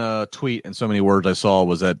common tweet in so many words I saw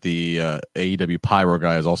was that the AEW Pyro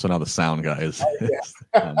guy is also now the sound guy.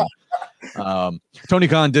 Tony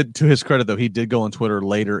Khan did, to his credit, though, he did go on Twitter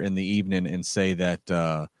later in the evening and say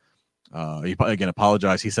that he again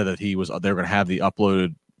apologized. He said that they were going to have the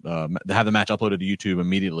uploaded, have the match uploaded to YouTube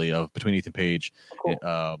immediately between Ethan Page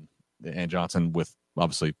and Johnson, with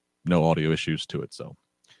obviously no audio issues to it. So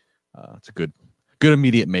it's a good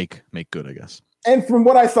immediate make good, I guess. And from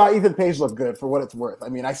what I saw, Ethan Page looked good for what it's worth.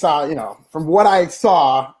 I saw, from what I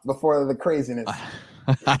saw before the craziness.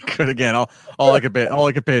 I could again. All I could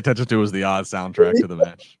pay attention to was the odd soundtrack to the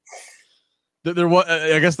match. There was,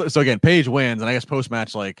 I guess. So again, Page wins, and I guess post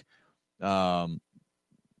match, but I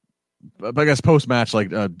guess post match,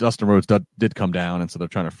 Dustin Rhodes did come down, and so they're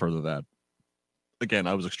trying to further that. Again,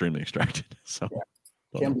 I was extremely distracted. So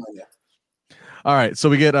can't blame you. All right, so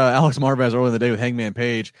we get Alex Marvez early in the day with Hangman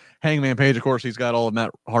Page. Hangman Page, of course, he's got all of Matt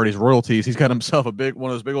Hardy's royalties. He's got himself one of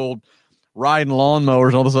those big old riding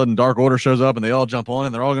lawnmowers. All of a sudden, Dark Order shows up, and they all jump on,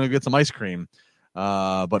 and they're all going to get some ice cream.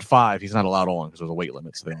 But 5, he's not allowed on because there's a weight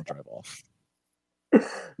limit, so they don't drive off.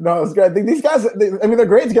 No, it's good. These guys, they're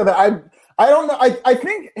great together. I don't know. I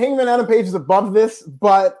think Hangman Adam Page is above this,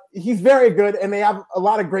 but he's very good, and they have a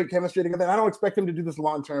lot of great chemistry together. And I don't expect him to do this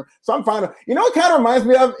long term, so I'm fine. What kind of reminds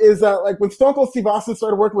me of is when Stone Cold Steve Austin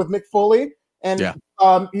started working with Mick Foley, and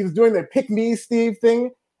he was doing the "Pick Me, Steve"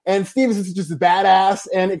 thing, and Steve is just a badass,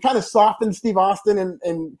 and it kind of softened Steve Austin,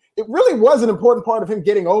 and it really was an important part of him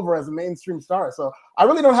getting over as a mainstream star. So I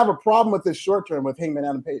really don't have a problem with this short term with Hangman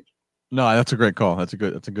Adam Page. No, that's a great call. That's a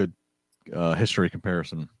good history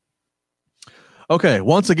comparison. Okay,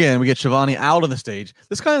 once again, we get Shivani out on the stage.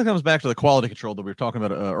 This kind of comes back to the quality control that we were talking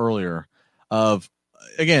about earlier.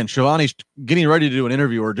 Again, Shivani's getting ready to do an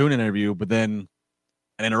interview or doing an interview, but then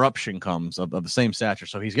an interruption comes of the same stature.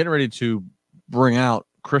 So he's getting ready to bring out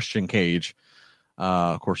Christian Cage,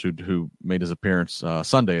 of course, who made his appearance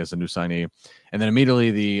Sunday as a new signee. And then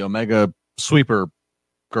immediately the Omega Sweeper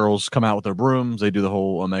girls come out with their brooms. They do the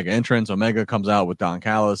whole Omega entrance. Omega comes out with Don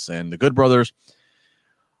Callis and the Good Brothers.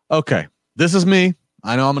 Okay. This is me.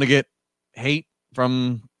 I know I'm going to get hate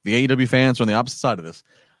from the AEW fans on the opposite side of this.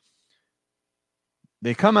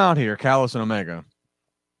 They come out here, Callis and Omega,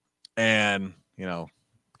 and,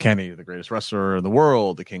 Kenny, the greatest wrestler in the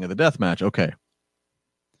world, the king of the death match. Okay.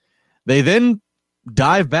 They then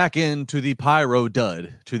dive back into the pyro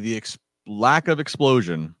dud, to the lack of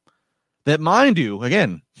explosion that, mind you,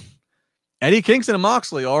 again, Eddie Kingston and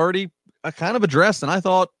Moxley already kind of addressed, and I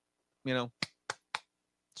thought,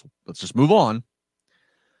 let's just move on.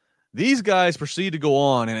 These guys proceed to go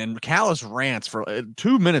on, and Callis rants for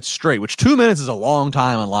 2 minutes straight, which 2 minutes is a long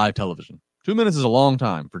time on live television. 2 minutes is a long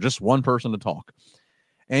time for just one person to talk.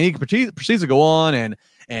 And he proceeds to go on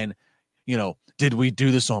and did we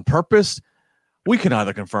do this on purpose? we can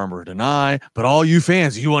either confirm or deny, but all you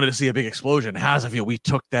fans, you wanted to see a big explosion. How does it feel? We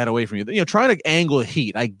took that away from you. You know, trying to angle the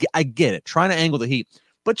heat. I get it. Trying to angle the heat,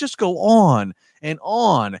 but just go on and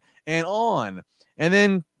on and on. And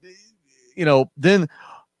then, you know, then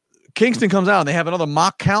Kingston comes out and they have another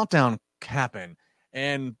mock countdown happen.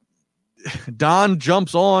 And Don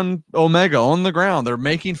jumps on Omega on the ground. They're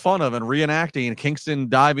making fun of and reenacting Kingston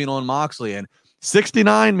diving on Moxley and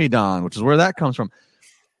 69 me Don, which is where that comes from.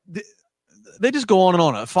 They just go on and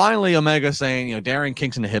on. Finally, Omega saying, you know, daring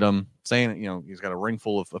Kingston to hit him, saying, you know, he's got a ring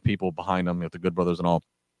full of people behind him, you know, the Good Brothers and all.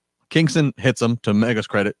 Kingston hits him, to Omega's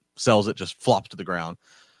credit, sells it, just flops to the ground.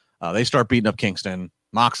 They start beating up Kingston.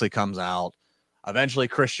 Moxley comes out. Eventually,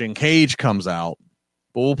 Christian Cage comes out.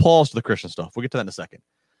 But we'll pause to the Christian stuff. We'll get to that in a second.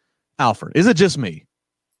 Alfred, is it just me?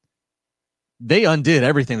 They undid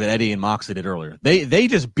everything that Eddie and Moxley did earlier. They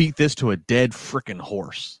just beat this to a dead freaking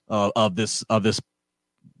horse of this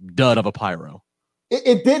dud of a pyro.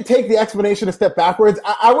 It did take the explanation a step backwards.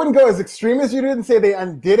 I wouldn't go as extreme as you did and say they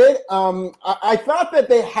undid it. I thought that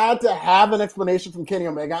they had to have an explanation from Kenny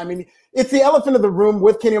Omega. I mean, it's the elephant in the room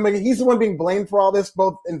with Kenny Omega. He's the one being blamed for all this,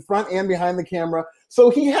 both in front and behind the camera. So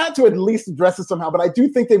he had to at least address it somehow. But I do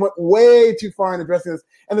think they went way too far in addressing this.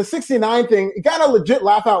 And the 69 thing, it got a legit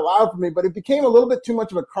laugh out loud for me, but it became a little bit too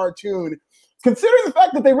much of a cartoon, considering the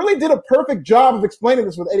fact that they really did a perfect job of explaining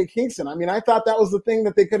this with Eddie Kingston. I mean, I thought that was the thing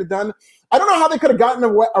that they could have done. I don't know how they could have gotten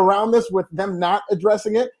around this with them not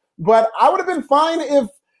addressing it, but I would have been fine if,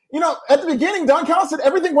 you know, at the beginning, Don Callis said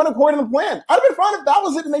everything went according to plan. I'd have been fine if that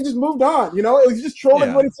was it and they just moved on. You know, it was just trolling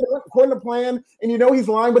everybody, said it went according to plan, and you know he's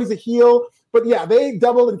lying, but he's a heel. But yeah, they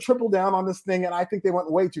doubled and tripled down on this thing, and I think they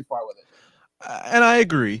went way too far with it. And I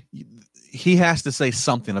agree. He has to say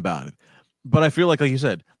something about it. But I feel like you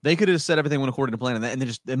said, they could have said everything went according to plan, and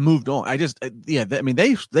they moved on.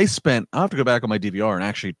 They spent. I have to go back on my DVR and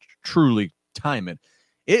actually truly time it.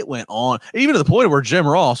 It went on, even to the point where Jim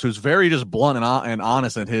Ross, who's very just blunt and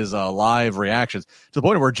honest in his live reactions, to the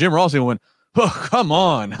point where Jim Ross even went, "Oh, come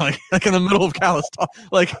on!" like in the middle of Callis talk,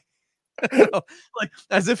 like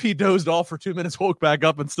as if he dozed off for 2 minutes, woke back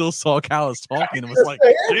up, and still saw Callis talking, and was like,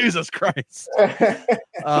 "Jesus Christ!"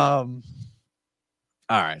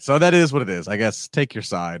 All right, so that is what it is. I guess take your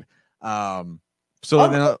side. So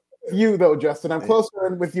you though, Justin, I'm closer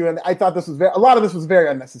with you, and I thought a lot of this was very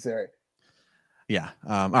unnecessary. Yeah.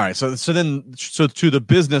 All right. So to the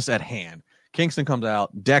business at hand, Kingston comes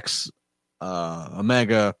out, Dex,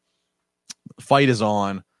 Omega, fight is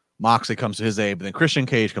on. Moxley comes to his aid, but then Christian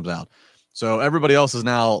Cage comes out. So everybody else is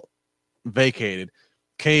now vacated.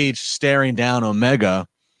 Cage staring down Omega.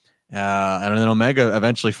 And then Omega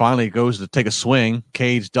eventually finally goes to take a swing.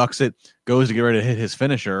 Cage ducks it, goes to get ready to hit his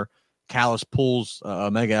finisher. Callis pulls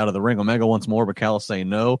Omega out of the ring. Omega wants more, but Callis saying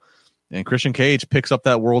no. And Christian Cage picks up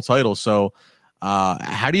that world title. So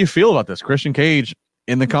how do you feel about this? Christian Cage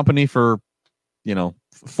in the company for,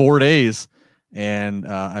 4 days and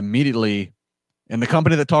immediately in the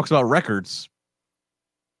company that talks about records.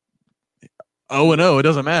 0-0, it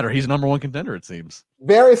doesn't matter. He's number one contender, it seems.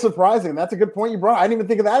 Very surprising. That's a good point you brought. I didn't even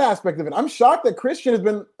think of that aspect of it. I'm shocked that Christian has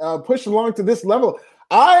been pushed along to this level.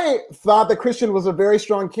 I thought that Christian was a very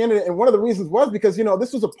strong candidate, and one of the reasons was because,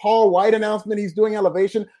 this was a Paul White announcement. He's doing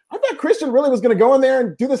Elevation. I thought Christian really was going to go in there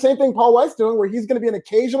and do the same thing Paul White's doing, where he's going to be an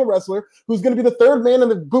occasional wrestler who's going to be the third man in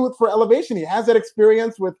the booth for Elevation. He has that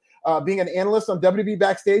experience with being an analyst on WWE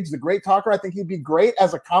Backstage. He's a great talker. I think he'd be great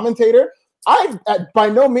as a commentator. I by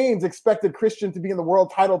no means expected Christian to be in the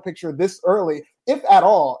world title picture this early, if at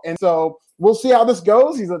all. And so we'll see how this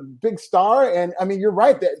goes. He's a big star. And I mean, you're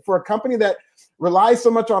right that for a company that relies so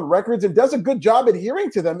much on records and does a good job adhering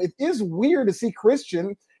to them, it is weird to see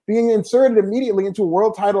Christian being inserted immediately into a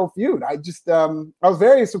world title feud. I was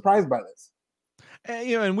very surprised by this.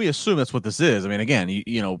 And we assume that's what this is. I mean, again,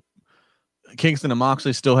 Kingston and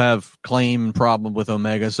Moxley still have claim problem with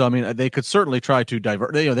Omega. So, I mean, they could certainly try to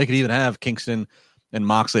divert. They could even have Kingston and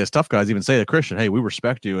Moxley as tough guys even say to Christian, hey, we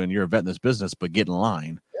respect you and you're a vet in this business, but get in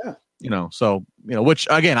line. Yeah. Which,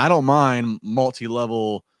 again, I don't mind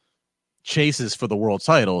multi-level chases for the world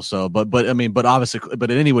title. So, but obviously,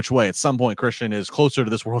 but in any which way, at some point, Christian is closer to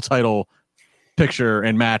this world title picture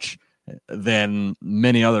and match than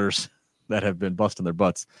many others that have been busting their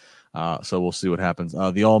butts. So we'll see what happens.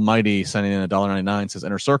 The Almighty sending in $1.99 says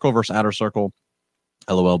Inner Circle versus Outer Circle.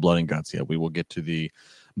 LOL, blood and guts. Yeah, we will get to the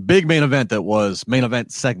big main event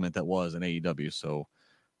segment that was in AEW. So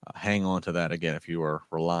hang on to that again if you are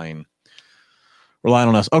relying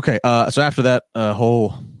on us. Okay. So after that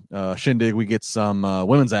whole shindig, we get some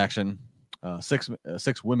women's action. Six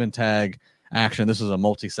women tag action. This is a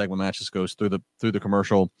multi-segment match. This goes through the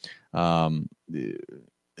commercial.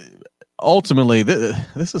 ultimately, this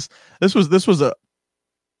was a,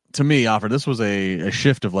 to me, Alfred, this was a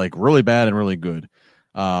shift of like really bad and really good.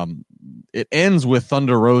 It ends with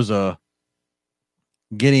Thunder Rosa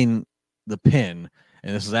getting the pin,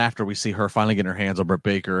 and this is after we see her finally getting her hands on Britt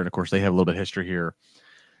Baker, and of course they have a little bit of history here,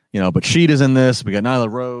 but Sheeta's in this. We got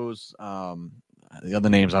Nyla Rose. The other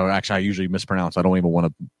names I usually mispronounce. I don't even want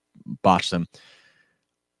to botch them.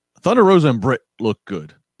 Thunder Rosa and Britt look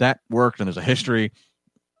good. That worked, and there's a history.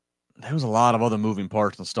 There was a lot of other moving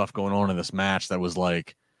parts and stuff going on in this match that was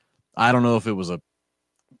like, I don't know if it was a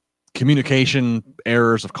communication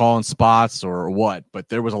errors of calling spots or what, but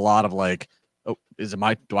there was a lot of like, oh,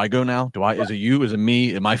 do I go now? Is it you? Is it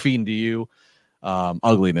me? Am I feeding to you?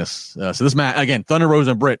 Ugliness. So this match, again, Thunder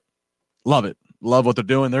Rosa and Britt, love it. Love what they're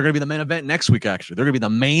doing. They're going to be the main event next week, actually. They're going to be the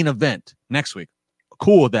main event next week.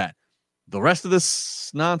 Cool with that. The rest of this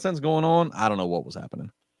nonsense going on, I don't know what was happening.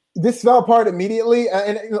 This fell apart immediately.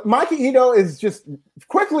 And Maki Ito is just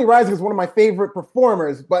quickly rising as one of my favorite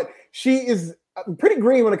performers, but she is pretty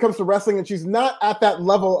green when it comes to wrestling, and she's not at that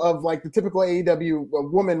level of like the typical AEW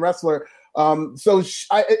woman wrestler.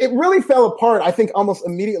 It really fell apart, I think, almost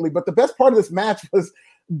immediately. But the best part of this match was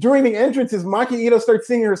during the entrances, Maki Ito starts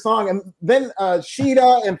singing her song, and then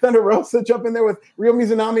Shida and Thunder Rosa jump in there with Ryo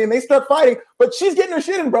Mizunami, and they start fighting. But she's getting her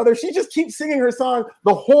shit in, brother. She just keeps singing her song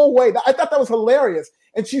the whole way. I thought that was hilarious,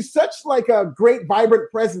 and she's such like a great, vibrant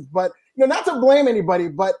presence. But not to blame anybody,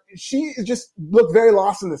 but she just looked very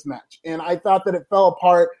lost in this match, and I thought that it fell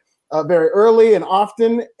apart very early and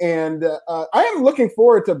often. And I am looking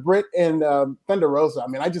forward to Britt and Thunder Rosa. I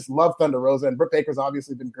mean, I just love Thunder Rosa, and Britt Baker's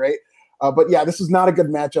obviously been great. But yeah, this was not a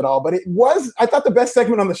good match at all. But I thought the best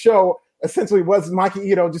segment on the show essentially was Maki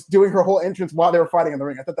Ito just doing her whole entrance while they were fighting in the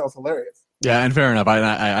ring. I thought that was hilarious. Yeah, and fair enough.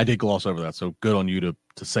 I did gloss over that, so good on you to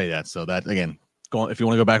say that. So that, again, if you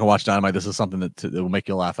want to go back and watch Dynamite, this is something that will make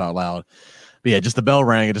you laugh out loud. But yeah, just the bell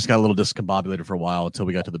rang. It just got a little discombobulated for a while until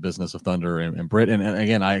we got to the business of Thunder and Britt. And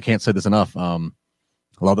again, I can't say this enough. I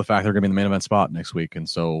love the fact they're going to be in the main event spot next week. And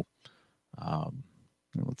so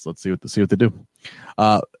let's see what they do.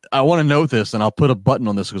 I want to note this, and I'll put a button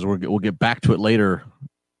on this because we'll get back to it later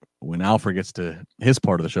when Alfred gets to his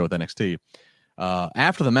part of the show with NXT.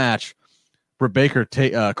 After the match, Britt Baker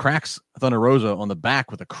cracks Thunder Rosa on the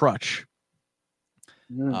back with a crutch.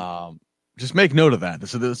 Just make note of that.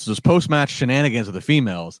 This is post-match shenanigans of the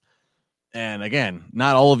females. And again,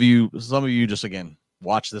 not all of you, some of you just, again,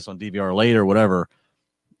 watch this on DVR later or whatever.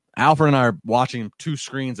 Alfred and I are watching two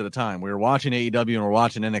screens at a time. We were watching AEW and we're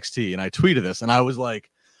watching NXT. And I tweeted this, and I was like,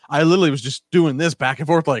 I literally was just doing this back and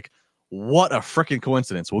forth, like, what a freaking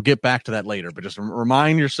coincidence. We'll get back to that later. But just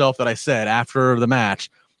remind yourself that I said after the match,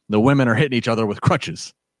 the women are hitting each other with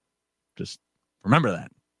crutches. Just remember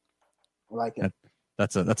that. I like it.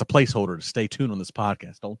 That's a placeholder to stay tuned on this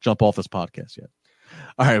podcast. Don't jump off this podcast yet.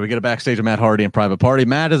 All right, we get a backstage of Matt Hardy and Private Party.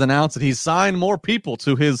 Matt has announced that he's signed more people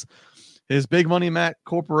to his Big Money Matt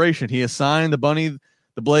Corporation. He has signed the Bunny,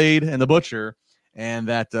 the Blade, and the Butcher, and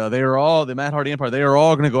that they are all, the Matt Hardy Empire, they are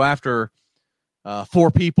all going to go after 4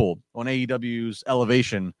 people on AEW's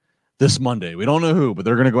Elevation this Monday. We don't know who, but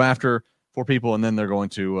they're going to go after 4 people, and then they're going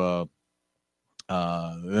to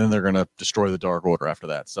destroy the Dark Order after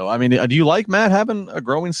that. So, I mean, do you like Matt having a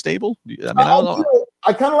growing stable?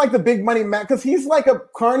 I kind of like the Big Money Matt because he's like a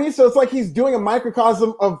carny, so it's like he's doing a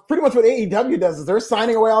microcosm of pretty much what AEW does. Is they're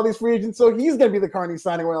signing away all these free agents, so he's going to be the carny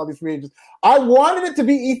signing away all these free agents. I wanted it to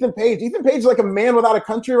be Ethan Page. Ethan Page is like a man without a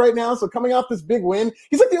country right now, so coming off this big win,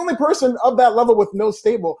 he's like the only person of that level with no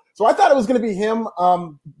stable. So I thought it was going to be him.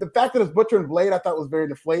 The fact that it's Butcher and Blade, I thought was very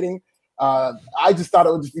deflating. I just thought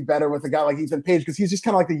it would just be better with a guy like Ethan Page because he's just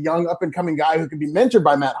kind of like the young up-and-coming guy who can be mentored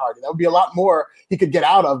by Matt Hardy. That would be a lot more he could get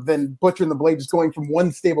out of than Butcher and the Blade just going from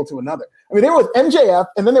one stable to another. I mean, they were with MJF,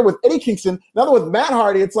 and then they're with Eddie Kingston. Now they're with Matt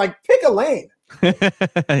Hardy. It's like, pick a lane.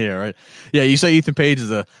 Yeah, right. Yeah, you say Ethan Page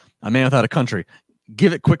is a man without a country.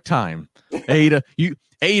 Give it quick time.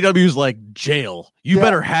 AEW's like jail. You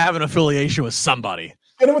better have an affiliation with somebody.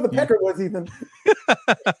 Get him with the Pecker Woods, Ethan.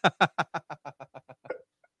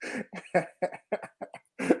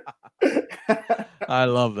 I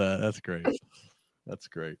love that. That's great.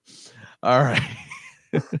 All right.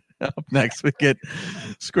 Up next, we get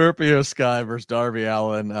Scorpio Sky versus Darby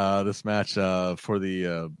Allin. This match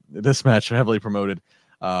this match heavily promoted.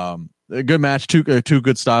 A good match. Two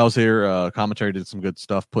good styles here. Commentary did some good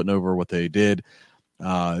stuff, putting over what they did.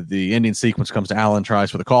 The ending sequence comes to Allin,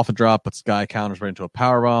 tries for the coffin drop, but Sky counters right into a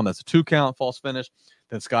powerbomb. That's a 2 count, false finish.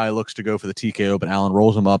 Then Sky looks to go for the TKO, but Allin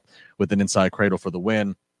rolls him up with an inside cradle for the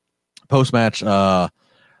win. Post-match, Sky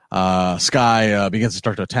begins to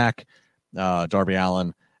start to attack Darby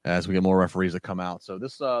Allin as we get more referees that come out. So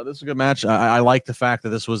this is a good match. I like the fact that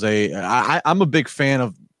this was I'm a big fan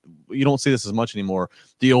of, you don't see this as much anymore,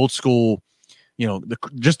 the old school,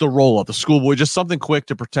 just the roll up, the schoolboy, just something quick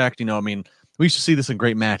to protect. I mean, we used to see this in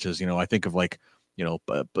great matches. I think of like,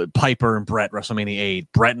 Piper and Brett, WrestleMania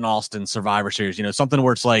 8, Brett and Austin, Survivor Series, something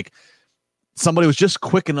where it's like somebody was just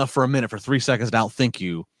quick enough for a minute, for 3 seconds to outthink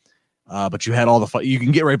you. But you had all the fun. You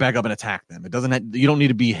can get right back up and attack them. You don't need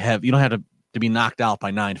to be heavy. You don't have to be knocked out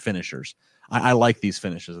by 9 finishers. I like these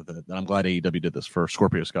finishes, and I'm glad AEW did this for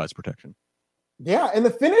Scorpio Sky's protection. Yeah, and the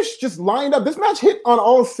finish just lined up. This match hit on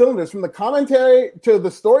all cylinders, from the commentary to the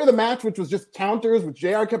story of the match, which was just counters, which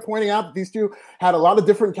JR kept pointing out that these two had a lot of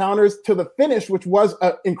different counters, to the finish, which was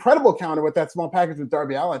an incredible counter with that small package with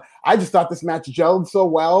Darby Allin. I just thought this match gelled so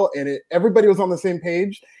well, and everybody was on the same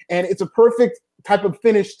page, and it's a perfect type of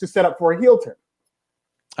finish to set up for a heel turn.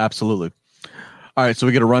 Absolutely. All right, so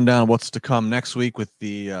we get a rundown of what's to come next week with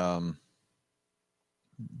the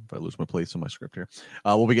if I lose my place in my script here.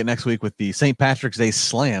 We'll begin next week with the St. Patrick's Day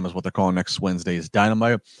Slam, is what they're calling next Wednesday's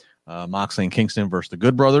Dynamite. Moxley and Kingston versus the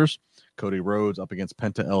Good Brothers. Cody Rhodes up against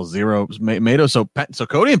Penta El Zero Mato. So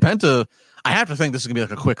Cody and Penta, I have to think this is going to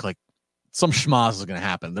be like a quick, some schmaz is going to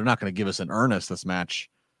happen. They're not going to give us an earnest this match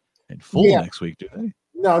in full next week, do they?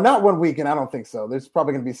 No, not 1 week, and I don't think so. There's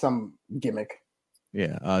probably going to be some gimmick.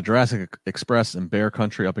 Yeah, Jurassic Express and Bear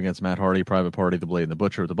Country up against Matt Hardy, Private Party, The Blade and the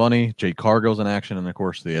Butcher, The Bunny, Jade Cargill's in action, and of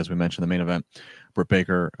course, as we mentioned, the main event, Britt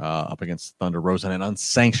Baker up against Thunder Rosa in an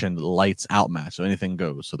unsanctioned lights out match, so anything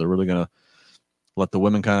goes. So they're really going to let the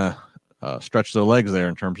women kind of stretch their legs there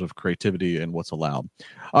in terms of creativity and what's allowed.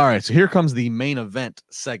 All right, so here comes the main event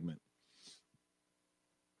segment.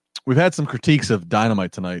 We've had some critiques of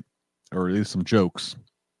Dynamite tonight, or at least some jokes,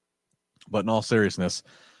 but in all seriousness,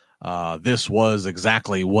 this was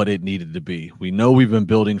exactly what it needed to be. We know we've been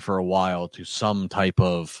building for a while to some type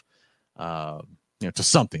of, to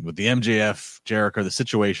something with the MJF, Jericho, the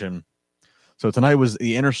situation. So tonight was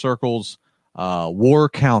the Inner Circle's War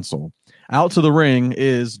Council. Out to the ring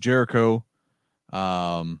is Jericho,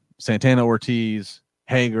 Santana Ortiz,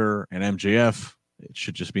 Hager, and MJF. It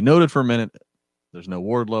should just be noted for a minute, there's no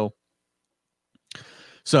Wardlow.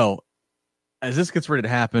 So as this gets ready to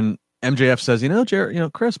happen, MJF says,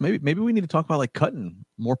 Chris, maybe we need to talk about cutting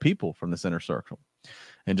more people from this Inner Circle.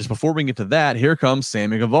 And just before we can get to that, here comes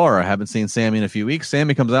Sammy Guevara. I haven't seen Sammy in a few weeks.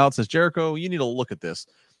 Sammy comes out and says, Jericho, you need to look at this.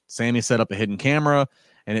 Sammy set up a hidden camera,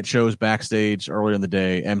 and it shows backstage earlier in the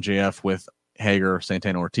day, MJF with Hager,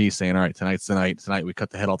 Santana Ortiz saying, all right, tonight's the night. Tonight we cut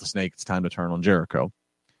the head off the snake. It's time to turn on Jericho.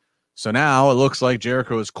 So now it looks like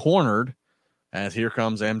Jericho is cornered, as here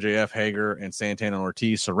comes MJF, Hager, and Santana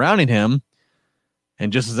Ortiz surrounding him.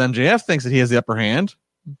 And just as MJF thinks that he has the upper hand,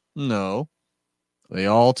 no, they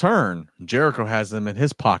all turn. Jericho has them in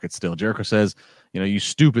his pocket still. Jericho says, you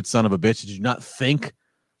stupid son of a bitch. Did you not think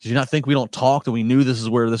we don't talk, that we knew this is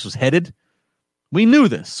where this was headed? We knew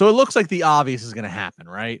this. So it looks like the obvious is going to happen,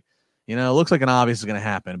 right? It looks like an obvious is going to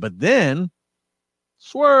happen. But then,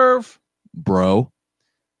 swerve, bro.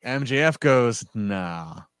 MJF goes,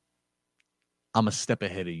 nah, I'm a step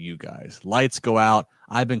ahead of you guys. Lights go out.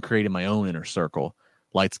 I've been creating my own Inner Circle.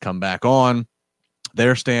 Lights come back on.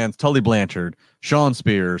 There stands Tully Blanchard, Shawn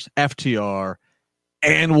Spears, FTR,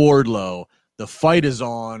 and Wardlow. The fight is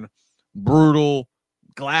on. Brutal,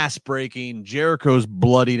 glass breaking. Jericho's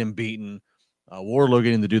bloodied and beaten. Wardlow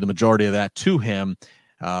getting to do the majority of that to him.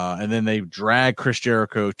 And then they drag Chris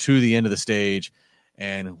Jericho to the end of the stage,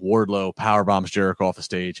 and Wardlow powerbombs Jericho off the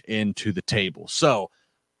stage into the table. So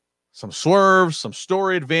some swerves, some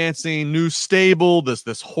story advancing, new stable,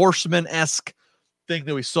 this Horseman-esque thing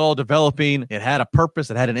that we saw developing. It had a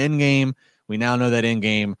purpose. It had an end game. We now know that end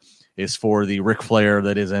game is for the Ric Flair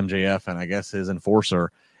that is MJF, and I guess his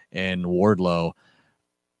enforcer, and Wardlow.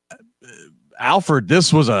 Alfred,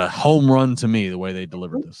 this was a home run to me, the way they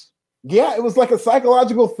delivered this. Yeah, it was like a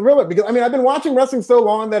psychological thriller, because I've been watching wrestling so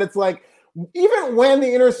long that it's like, even when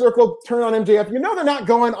the Inner Circle turn on MJF, they're not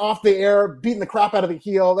going off the air, beating the crap out of the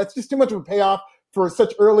heel. That's just too much of a payoff for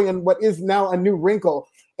such early in what is now a new wrinkle.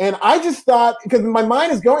 And I just thought, because my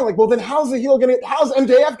mind is going well, then how's MJF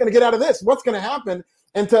going to get out of this? What's going to happen?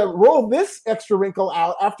 And to roll this extra wrinkle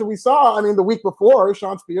out after we saw, the week before,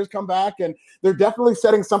 Shawn Spears come back, and they're definitely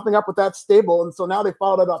setting something up with that stable. And so now they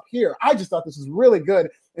followed it up here. I just thought this was really good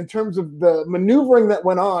in terms of the maneuvering that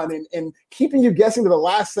went on and keeping you guessing to the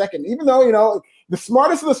last second, even though, the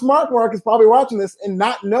smartest of the smart mark is probably watching this and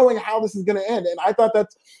not knowing how this is going to end. And I thought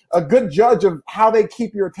that's a good judge of how they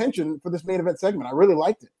keep your attention for this main event segment. I really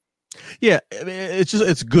liked it. Yeah,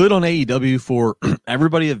 it's good on AEW for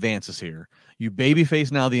everybody advances here. You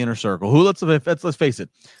babyface now the Inner Circle. Who let's face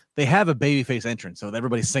it, they have a babyface entrance, so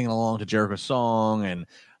everybody's singing along to Jericho's song, and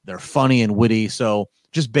they're funny and witty. So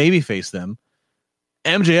just babyface them.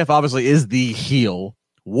 MJF obviously is the heel.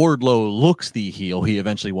 Wardlow looks the heel. He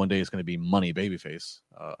eventually one day is going to be money babyface.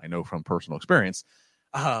 I know from personal experience,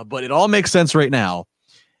 but it all makes sense right now.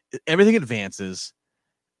 Everything advances.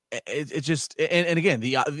 It just and again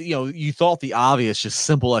you thought the obvious, just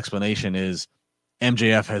simple explanation is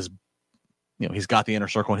MJF has he's got the Inner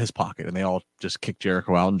Circle in his pocket, and they all just kicked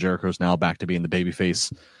Jericho out, and Jericho's now back to being the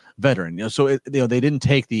babyface veteran. So they didn't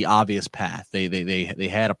take the obvious path. They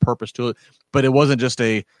had a purpose to it, but it wasn't just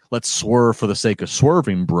a let's swerve for the sake of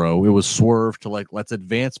swerving, bro. It was swerve to let's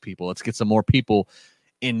advance people. Let's get some more people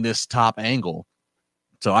in this top angle.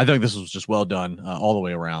 So I think this was just well done all the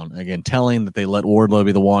way around. Again, telling that they let Wardlow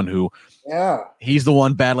be the one who, he's the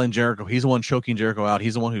one battling Jericho. He's the one choking Jericho out.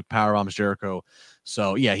 He's the one who powerbombs Jericho.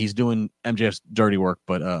 So yeah, he's doing MJF's dirty work.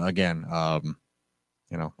 But again, I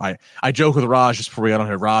joke with Raj just before we got on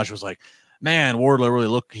here. Raj was like, "Man, Wardlow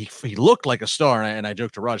really he looked like a star." And I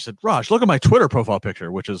joked to Raj, I said, "Raj, look at my Twitter profile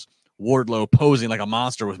picture, which is Wardlow posing like a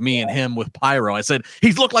monster with me and him with pyro." I said,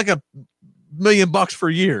 "He's looked like $1 million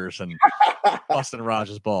for years," and busting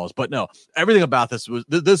Raj's balls. But no, everything about this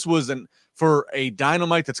was for a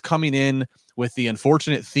Dynamite that's coming in with the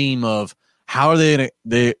unfortunate theme of how are they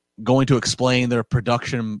going to explain their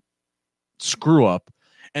production screw up,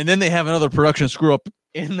 and then they have another production screw up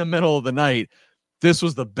in the middle of the night. This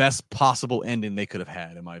was the best possible ending they could have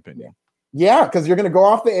had, in my opinion. Yeah, because you're going to go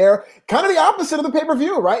off the air, kind of the opposite of the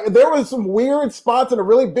pay-per-view, right? There was some weird spots and a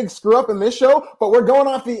really big screw-up in this show, but we're going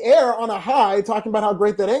off the air on a high, talking about how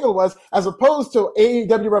great that angle was, as opposed to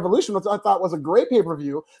AEW Revolution, which I thought was a great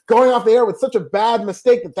pay-per-view, going off the air with such a bad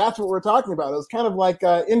mistake that's what we're talking about. It was kind of like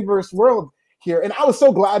inverse world here. And I was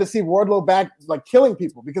so glad to see Wardlow back, killing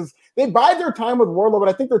people, because they bide their time with Wardlow, but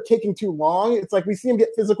I think they're taking too long. It's like we see him get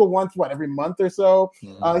physical once, every month or so.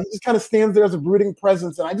 He just kind of stands there as a brooding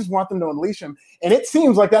presence, and I just want them to unleash him. And it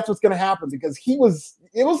seems like that's what's going to happen, because it was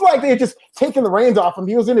like they had just taken the reins off him.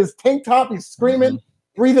 He was in his tank top. He's screaming,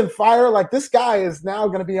 breathing fire. This guy is now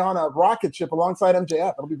going to be on a rocket ship alongside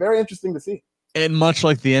MJF. It'll be very interesting to see. And much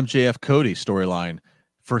like the MJF Cody storyline,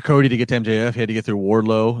 for Cody to get to MJF, he had to get through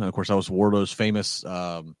Wardlow. And of course, that was Wardlow's famous,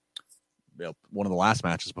 one of the last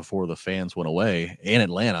matches before the fans went away in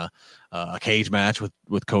Atlanta, a cage match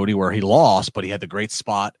with Cody where he lost, but he had the great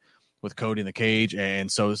spot with Cody in the cage.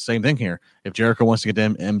 And so same thing here. If Jericho wants to get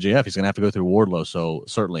to MJF, he's going to have to go through Wardlow. So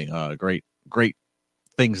certainly great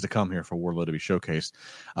things to come here for Wardlow to be showcased.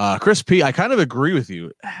 Chris P, I kind of agree with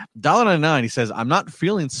you. $1.99, he says, "I'm not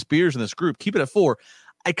feeling Spears in this group. Keep it at 4.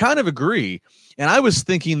 I kind of agree. And I was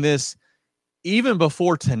thinking this even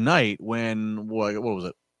before tonight when, what was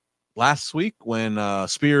it, last week when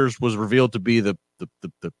Spears was revealed to be the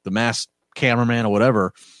masked cameraman or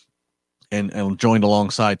whatever and joined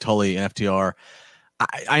alongside Tully and FTR.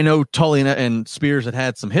 I know Tully and Spears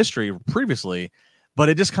had some history previously, but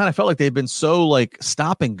it just kind of felt like they've been so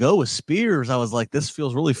stop and go with Spears. I was like, this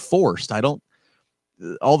feels really forced. All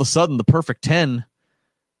of a sudden the perfect 10,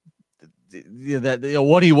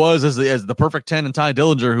 what he was as the perfect 10 and Ty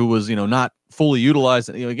Dillinger, who was not fully utilized.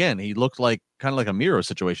 Again, he looked like kind of like a Miro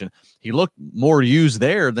situation. He looked more used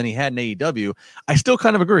there than he had in AEW. I still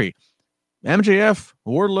kind of agree. MJF,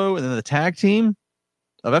 Wardlow, and then the tag team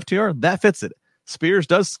of FTR, that fits it. Spears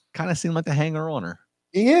does kind of seem like the hanger-oner.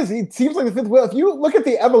 He is. He seems like the fifth wheel. If you look at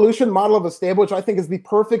the evolution model of a stable, which I think is the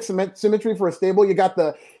perfect symmetry for a stable, you got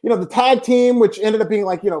the tag team, which ended up being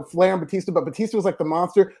Flair and Batista, but Batista was like the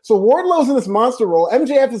monster. So Wardlow's in this monster role.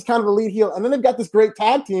 MJF is kind of the lead heel, and then they've got this great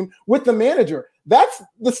tag team with the manager. That's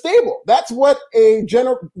the stable. That's what a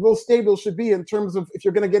general stable should be in terms of if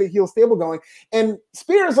you're going to get a heel stable going. And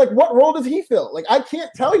Spears, what role does he fill? I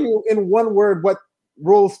can't tell you in one word what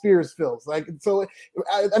role Spears fills. And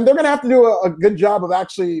they're going to have to do a good job of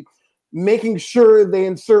actually making sure they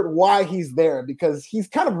insert why he's there, because he's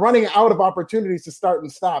kind of running out of opportunities to start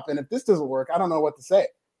and stop. And if this doesn't work, I don't know what to say.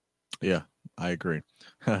 Yeah, I agree.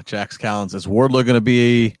 Jax Collins, is Wardlow going to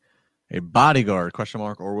be a bodyguard, ?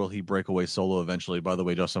 Or will he break away solo eventually? By the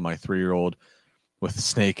way, Justin, my 3-year-old with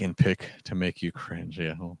Snake and Pick to make you cringe.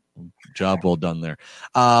 Yeah, job well done there.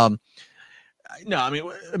 No, I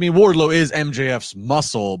mean, Wardlow is MJF's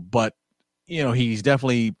muscle, but he's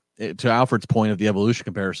definitely, to Alfred's point of the evolution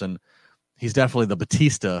comparison, he's definitely the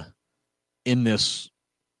Batista in this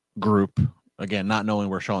group. Again, not knowing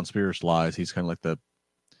where Shawn Spears lies, he's kind of like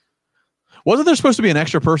wasn't there supposed to be an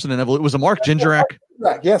extra person in evolution? It was a Mark Jindrak.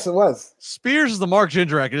 Yes, it was. Spears is the Mark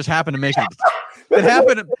Jindrak. It just happened to make it. It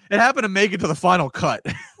happened to make it to the final cut.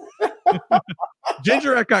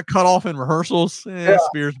 Gingerette got cut off in rehearsals.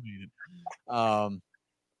 Spears made it. And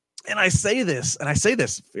I say this.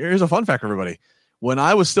 Here's a fun fact, everybody. When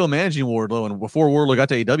I was still managing Wardlow and before Wardlow got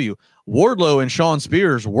to AEW, Wardlow and Shawn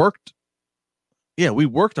Spears worked. Yeah, we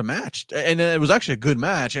worked a match, and it was actually a good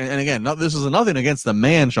match. And again, this is nothing against the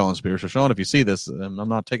man, Shawn Spears. So, Shawn, if you see this, I'm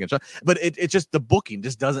not taking a shot, but it just, the booking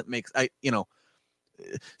just doesn't make.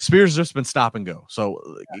 Spears has just been stop and go.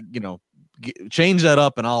 So, change that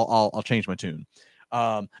up, and I'll change my tune.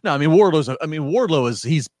 No, I mean Wardlow is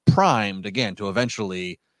he's primed again to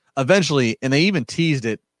eventually, and they even teased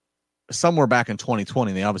it somewhere back in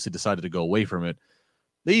 2020. They obviously decided to go away from it.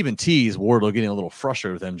 They even teased Wardlow getting a little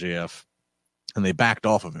frustrated with MJF. And they backed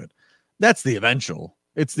off of it. That's the eventual.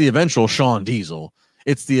 It's the eventual Shawn Diesel.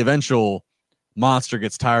 It's the eventual monster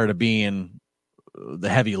gets tired of being the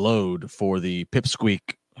heavy load for the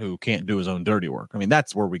pipsqueak who can't do his own dirty work. I mean,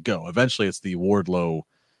 that's where we go. Eventually, it's the Wardlow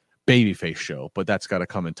babyface show, but that's got to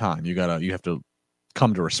come in time. You have to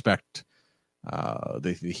come to respect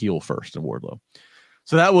the heel first in Wardlow.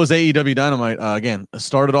 So that was AEW Dynamite. Again,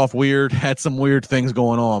 started off weird, had some weird things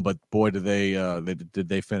going on, but boy, did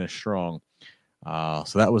they finish strong.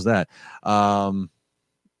 So that was that. Alfred,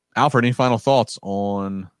 any final thoughts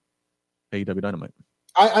on AEW Dynamite?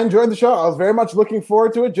 I enjoyed the show. I was very much looking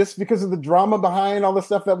forward to it just because of the drama behind all the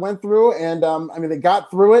stuff that went through. And they got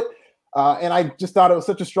through it. And I just thought it was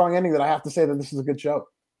such a strong ending that I have to say that this is a good show.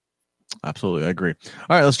 Absolutely. I agree.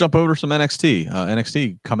 All right, let's jump over to some NXT.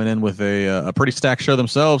 NXT coming in with a pretty stacked show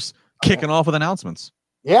themselves, kicking off with announcements.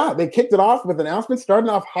 Yeah, they kicked it off with announcements, starting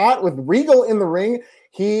off hot with Regal in the ring.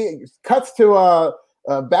 He cuts to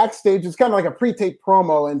backstage. It's kind of like a pre-tape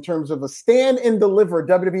promo in terms of a stand and deliver.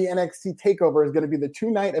 WWE NXT TakeOver is going to be the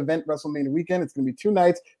 2-night event WrestleMania weekend. It's going to be 2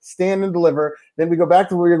 nights, stand and deliver. Then we go back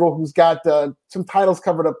to Regal, who's got some titles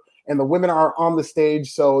covered up, and the women are on the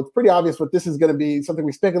stage. So it's pretty obvious what this is going to be, something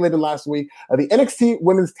we speculated last week. The NXT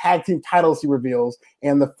Women's Tag Team titles he reveals,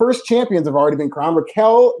 and the first champions have already been crowned.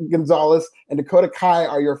 Raquel Gonzalez and Dakota Kai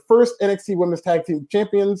are your first NXT Women's Tag Team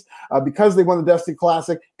champions because they won the Dusty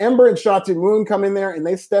Classic. Ember and Shotzi Moon come in there, and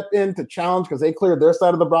they step in to challenge because they cleared their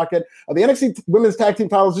side of the bracket. The NXT Women's Tag Team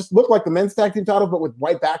titles just look like the men's tag team titles, but with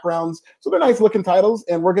white backgrounds. So they're nice-looking titles,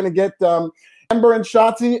 and we're going to get Ember and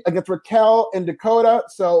Shotzi against Raquel and Dakota.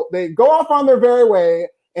 So they go off on their very way.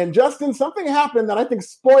 And Justin, something happened that I think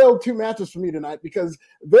spoiled 2 matches for me tonight because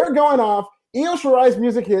they're going off. Io Shirai's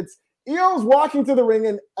music hits. Io's walking to the ring,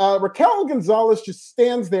 and Raquel Gonzalez just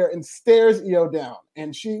stands there and stares Io down.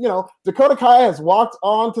 And she, Dakota Kai has walked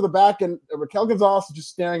on to the back, and Raquel Gonzalez is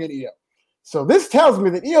just staring at Io. So this tells me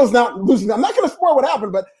that Io's not losing. I'm not going to spoil what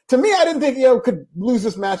happened, but to me, I didn't think Io could lose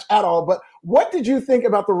this match at all. But what did you think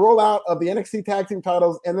about the rollout of the NXT Tag Team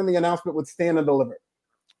titles and then the announcement with Stand and Deliver?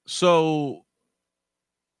 So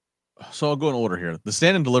I'll go in order here. The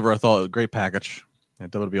Stand and Deliver, I thought, a great package.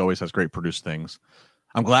 And WWE always has great produced things.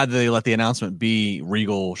 I'm glad that they let the announcement be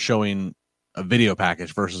Regal showing a video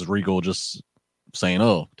package versus Regal just saying,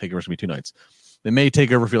 "Oh, TakeOver's gonna be 2 nights." They made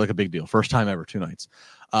TakeOver feel like a big deal. First time ever, 2 nights.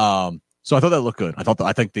 So I thought that looked good.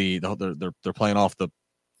 I think they're playing off the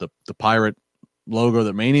pirate logo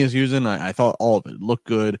that Mania is using. I thought all of it looked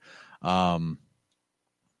good. I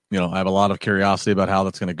have a lot of curiosity about how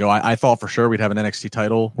that's going to go. I thought for sure we'd have an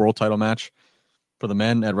NXT world title match for the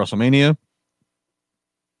men at WrestleMania.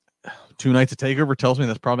 2 nights of TakeOver tells me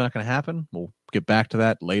that's probably not going to happen. We'll get back to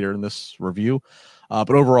that later in this review.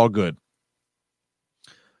 But overall, good.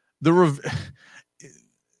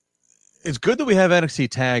 It's good that we have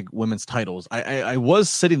NXT Tag Women's titles. I was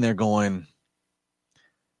sitting there going,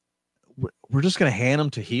 we're just going to hand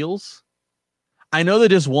them to heels? I know they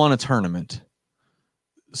just won a tournament.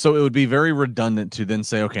 So it would be very redundant to then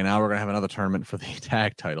say, okay, now we're going to have another tournament for the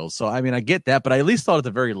tag titles. So, I mean, I get that, but I at least thought at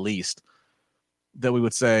the very least that we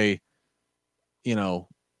would say,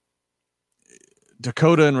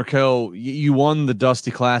 Dakota and Raquel, you won the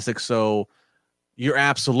Dusty Classic, so you're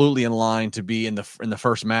absolutely in line to be in the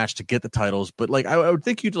first match to get the titles. But I would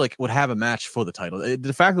think you'd would have a match for the title.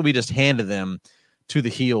 The fact that we just handed them to the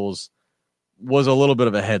heels was a little bit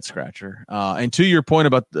of a head scratcher. And to your point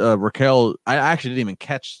about Raquel, I actually didn't even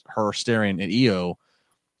catch her staring at Io.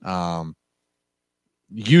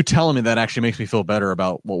 You telling me that actually makes me feel better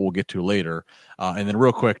about what we'll get to later. And then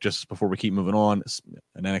real quick, just before we keep moving on,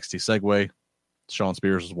 an NXT segue. Shawn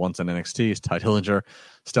Spears was once in NXT. Ty Dillinger,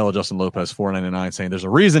 Stella Justin Lopez, $4.99, saying there's a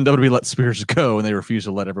reason WWE let Spears go and they refuse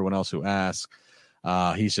to let everyone else who asks.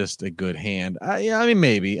 He's just a good hand.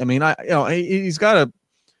 Maybe. He's got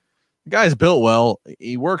the guy's built well.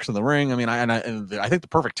 He works in the ring. I think the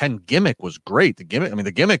Perfect 10 gimmick was great. The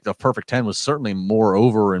gimmick of Perfect 10 was certainly more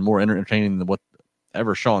over and more entertaining than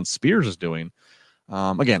whatever Shawn Spears is doing.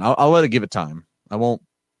 Again, I'll let it give it time. I won't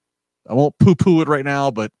poo-poo it right now,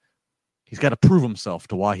 but he's got to prove himself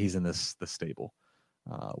to why he's in this stable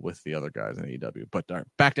with the other guys in AEW. But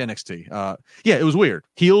back to NXT. Yeah, it was weird.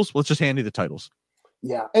 Heels, let's just hand you the titles.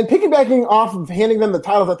 Yeah, and piggybacking off of handing them the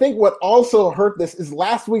titles, I think what also hurt this is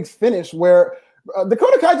last week's finish where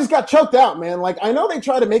Dakota Kai just got choked out, man. Like, I know they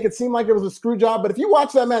tried to make it seem like it was a screw job, but if you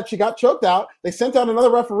watch that match, she got choked out. They sent out another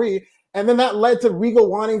referee, and then that led to Regal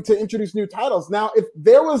wanting to introduce new titles. Now, if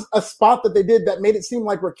there was a spot that they did that made it seem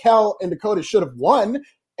like Raquel and Dakota should have won,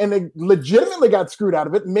 and they legitimately got screwed out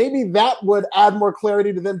of it, maybe that would add more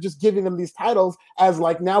clarity to them just giving them these titles as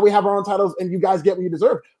like, now we have our own titles and you guys get what you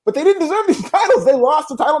deserve. But they didn't deserve these titles. They lost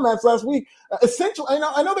the title match last week. Essentially,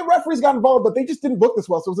 I know the referees got involved, but they just didn't book this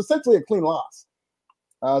well. So it was essentially a clean loss.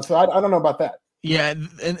 So I don't know about that. Yeah,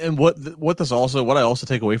 and what I also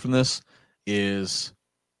take away from this is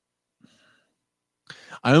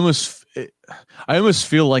I almost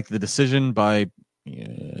feel like the decision by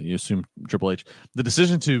you assume Triple H, the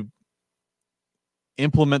decision to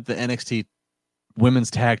implement the NXT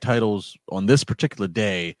women's tag titles on this particular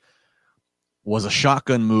day was a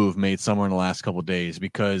shotgun move made somewhere in the last couple of days,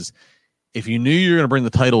 because if you knew you were going to bring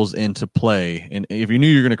the titles into play, and if you knew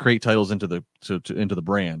you were going to create titles into the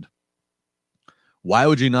brand, why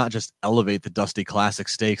would you not just elevate the Dusty Classic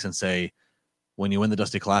stakes and say, when you win the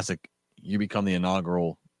Dusty Classic, you become the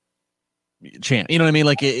inaugural champ? You know what I mean?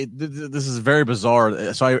 Like, this is very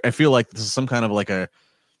bizarre. So I feel like this is some kind of like I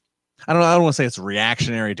don't want to say it's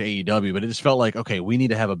reactionary to AEW, but it just felt like, okay, we need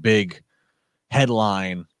to have a big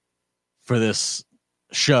headline for this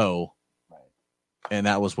show. And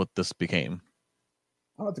that was what this became.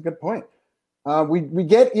 Oh, that's a good point. We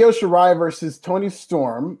get Io Shirai versus Toni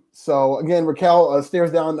Storm. So again, Raquel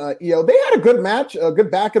stares down Io. They had a good match, a good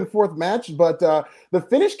back and forth match, but the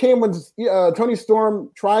finish came when Toni Storm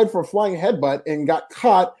tried for a flying headbutt and got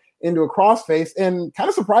caught into a crossface. And kind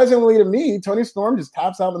of surprisingly to me, Toni Storm just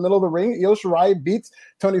taps out in the middle of the ring. Io Shirai beats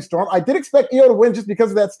Toni Storm. I did expect Io to win just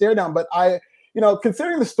because of that stare down, but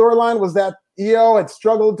considering the storyline was that Io had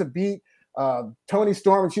struggled to beat Toni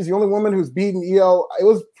Storm, and she's the only woman who's beaten Io. It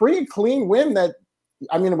was pretty clean win.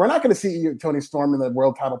 We're not going to see Toni Storm in the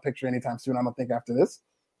world title picture anytime soon, I don't think, after this.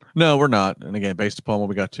 No, we're not. And again, based upon what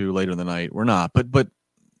we got to later in the night, we're not. But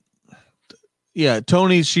yeah,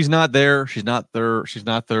 Toni, she's not there. She's not their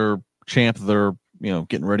champ. They're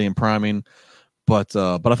getting ready and priming. But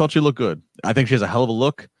I thought she looked good. I think she has a hell of a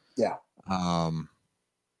look. Yeah.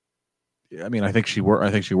 I think she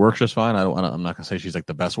works just fine. I'm not gonna say she's like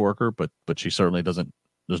the best worker, but she certainly doesn't.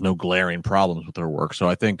 There's no glaring problems with her work. So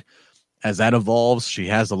I think as that evolves, she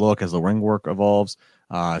has the look. As the ring work evolves,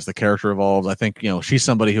 as the character evolves, I think she's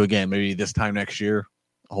somebody who, again, maybe this time next year,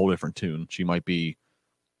 a whole different tune. She might be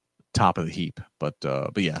top of the heap. But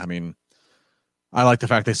yeah, I like the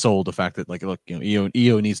fact they sold the fact that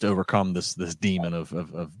Io needs to overcome this demon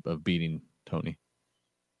of beating Toni.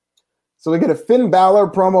 So we get a Finn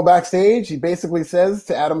Balor promo backstage. He basically says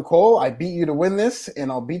to Adam Cole, I beat you to win this,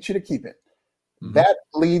 and I'll beat you to keep it. Mm-hmm. That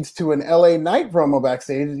leads to an LA Knight promo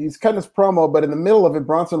backstage. He's cutting his promo, but in the middle of it,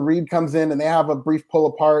 Bronson Reed comes in, and they have a brief pull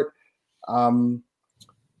apart. Then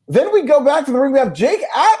we go back to the ring. We have Jake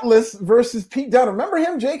Atlas versus Pete Dunne. Remember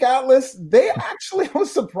him, Jake Atlas? They actually, I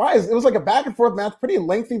was surprised. It was like a back-and-forth match, pretty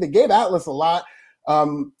lengthy. They gave Atlas a lot.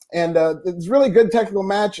 And it's really good technical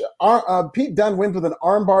match. Pete Dunne wins with an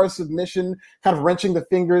armbar submission, kind of wrenching the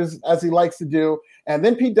fingers as he likes to do. And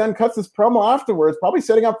then Pete Dunne cuts his promo afterwards, probably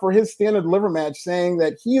setting up for his stand and deliver match, saying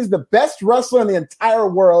that he's the best wrestler in the entire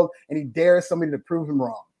world and he dares somebody to prove him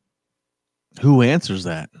wrong. Who answers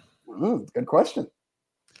that? Good question.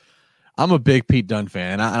 I'm a big Pete Dunne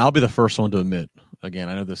fan, and I'll be the first one to admit. Again,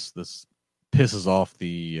 I know this pisses off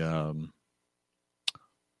the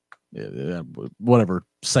whatever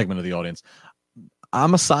segment of the audience.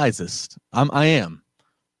 I'm a sizist. I am,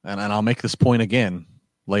 and I'll make this point again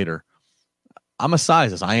later. I'm a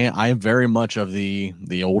sizist. I am very much of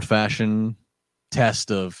the old fashioned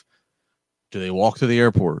test of, do they walk to the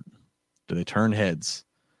airport? Do they turn heads?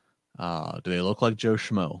 Do they look like Joe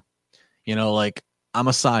Schmo? I'm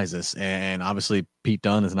a sizist, and obviously Pete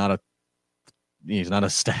Dunne is not a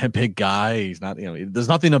big guy. He's not, there's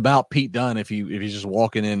nothing about Pete Dunne if he's just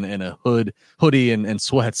walking in a hoodie and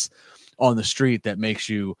sweats on the street that makes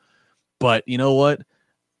you. But you know what?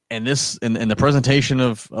 And this, in the presentation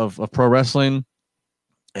of pro wrestling,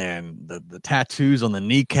 and the tattoos on the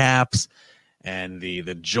kneecaps and the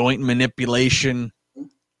joint manipulation,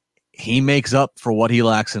 he makes up for what he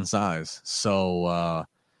lacks in size. So,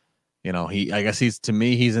 I guess he's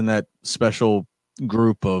in that special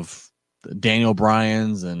group of Daniel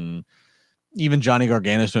Bryans and even Johnny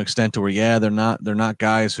Gargano's to an extent to where, yeah, they're not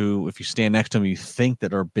guys who, if you stand next to them, you think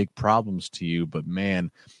that are big problems to you. But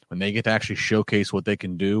man, when they get to actually showcase what they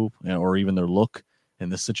can do, or even their look in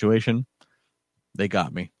this situation, they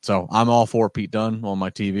got me. So I'm all for Pete Dunne on my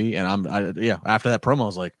TV. And after that promo, I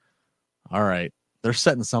was like, all right, they're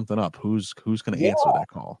setting something up. Who's going to answer that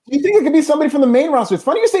call? Do you think it could be somebody from the main roster? It's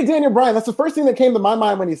funny you say Daniel Bryan. That's the first thing that came to my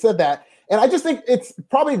mind when you said that. And I just think it's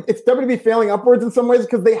WWE failing upwards in some ways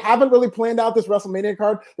because they haven't really planned out this WrestleMania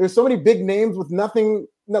card. There's so many big names with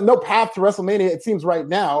no path to WrestleMania, it seems right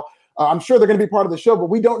now. I'm sure they're going to be part of the show, but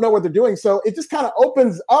we don't know what they're doing. So it just kind of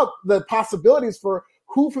opens up the possibilities for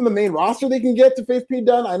who from the main roster they can get to face Pete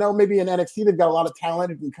Dunne. I know maybe in NXT they've got a lot of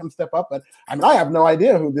talent who can come step up, but I have no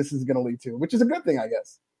idea who this is going to lead to, which is a good thing, I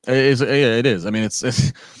guess. It is. I mean,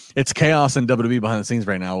 it's chaos in WWE behind the scenes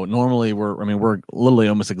right now. Normally, we're literally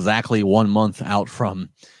almost exactly 1 month out from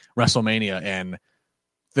WrestleMania, and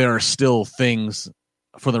there are still things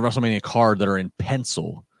for the WrestleMania card that are in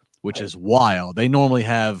pencil, which is wild. They normally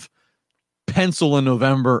have pencil in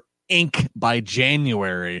November, ink by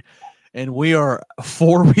January, and we are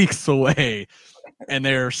 4 weeks away, and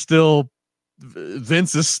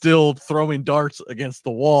Vince is still throwing darts against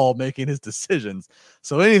the wall, making his decisions.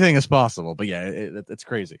 So anything is possible. But yeah, it's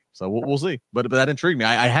crazy. So we'll see. But that intrigued me.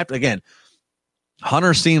 I have to, again,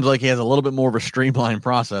 Hunter seems like he has a little bit more of a streamlined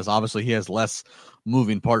process. Obviously, he has less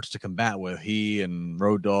moving parts to combat with. He and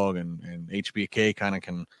Road Dogg and HBK kind of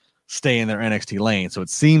can stay in their NXT lane. So it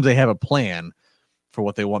seems they have a plan for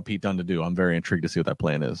what they want Pete Dunne to do. I'm very intrigued to see what that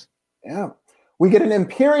plan is. Yeah. We get an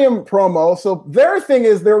Imperium promo. So their thing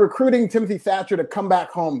is they're recruiting Timothy Thatcher to come back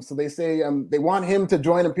home. So they say they want him to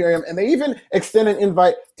join Imperium, and they even extend an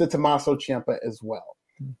invite to Tommaso Ciampa as well.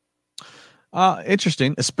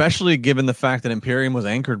 Interesting, especially given the fact that Imperium was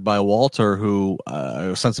anchored by Walter, who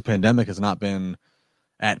since the pandemic has not been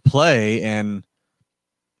at play. And,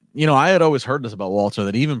 I had always heard this about Walter,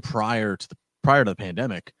 that even prior to the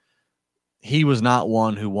pandemic, he was not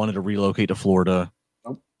one who wanted to relocate to Florida.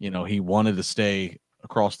 He wanted to stay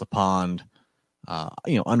across the pond,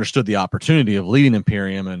 understood the opportunity of leading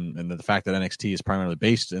Imperium and the fact that NXT is primarily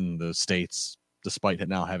based in the States, despite it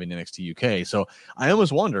now having NXT UK. So I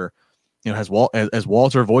almost wonder, has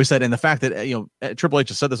Walter voiced that, and the fact that, Triple H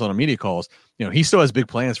has said this on our media calls, he still has big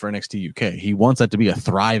plans for NXT UK. He wants that to be a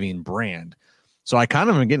thriving brand. So I kind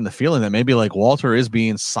of am getting the feeling that maybe like Walter is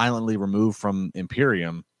being silently removed from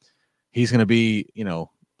Imperium. He's going to be,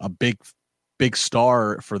 a big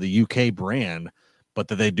star for the UK brand, but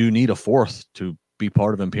that they do need a fourth to be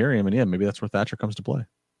part of Imperium. And yeah, maybe that's where Thatcher comes to play.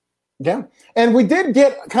 Yeah. And we did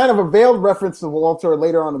get kind of a veiled reference to Walter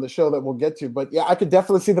later on in the show that we'll get to, but yeah, I could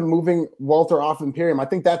definitely see them moving Walter off Imperium. I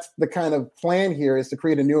think that's the kind of plan here, is to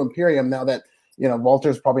create a new Imperium now that,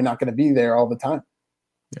 Walter's probably not going to be there all the time.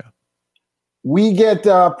 Yeah. We get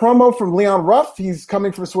a promo from Leon Ruff. He's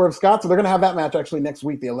coming for Swerve Scott. So they're going to have that match actually next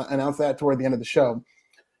week. They'll announce that toward the end of the show.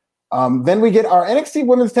 Then we get our NXT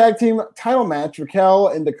Women's Tag Team title match, Raquel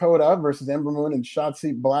and Dakota versus Ember Moon and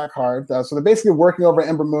Shotzi Blackheart. So they're basically working over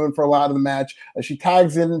Ember Moon for a lot of the match. She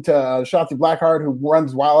tags into Shotzi Blackheart, who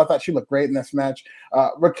runs wild. I thought she looked great in this match.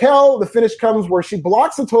 Raquel, the finish comes where she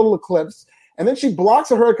blocks a total eclipse, and then she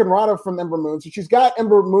blocks a Hurricane Rana from Ember Moon. So she's got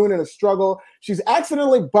Ember Moon in a struggle. She's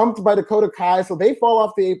accidentally bumped by Dakota Kai, so they fall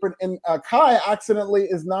off the apron, and Kai accidentally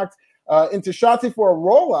is knocked into Shotzi for a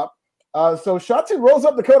roll-up. So Shotzi rolls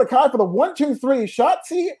up Dakota Kai for the 1-2-3.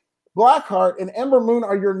 Shotzi Blackheart and Ember Moon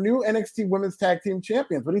are your new NXT Women's Tag Team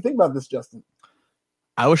Champions. What do you think about this, Justin?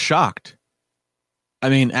 I was shocked. I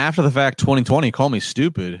mean, after the fact, 2020, call me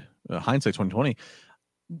stupid, hindsight 2020.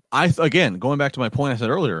 Again, going back to my point I said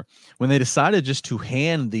earlier, when they decided just to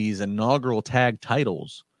hand these inaugural tag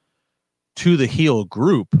titles to the heel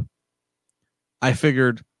group, I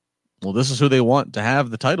figured, well, this is who they want to have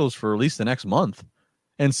the titles for at least the next month.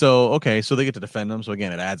 And so, okay, so they get to defend them. So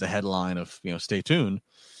again, it adds a headline of, stay tuned.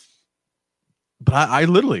 But I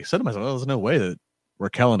literally said to myself, well, there's no way that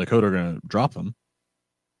Raquel and Dakota are going to drop them.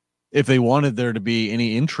 If they wanted there to be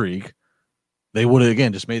any intrigue, they would have,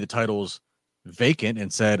 again, just made the titles vacant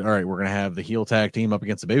and said, all right, we're going to have the heel tag team up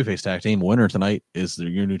against the babyface tag team. Winner tonight is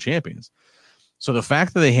your new champions. So the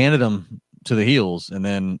fact that they handed them to the heels and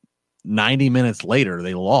then 90 minutes later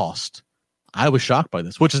they lost, I was shocked by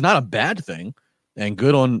this, which is not a bad thing. And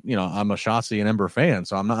good on, I'm a Shotzi and Ember fan,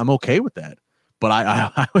 so I'm okay with that. But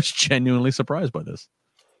I was genuinely surprised by this.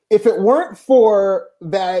 If it weren't for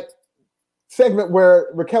that segment where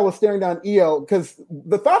Raquel was staring down Io, because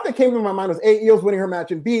the thought that came to my mind was A, Io's winning her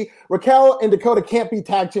match, and B, Raquel and Dakota can't be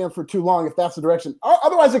tag champ for too long if that's the direction.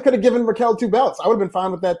 Otherwise, it could have given Raquel 2 belts. I would have been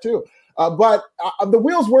fine with that too. But the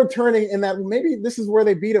wheels were turning in that maybe this is where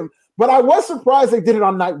they beat him. But I was surprised they did it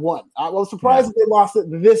on night one. I was surprised that they lost it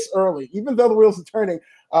this early, even though the wheels are turning.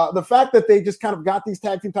 The fact that they just kind of got these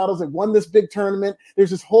tag team titles, they won this big tournament. There's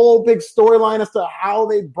this whole big storyline as to how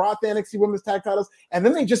they brought the NXT Women's Tag Titles, and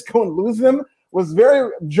then they just go and lose them was very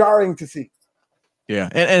jarring to see. Yeah,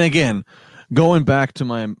 and again, going back to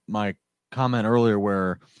my comment earlier,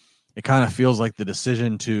 where it kind of feels like the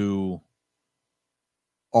decision to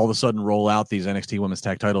all of a sudden roll out these NXT Women's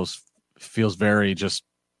Tag Titles feels very just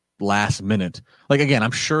last minute. Like, again,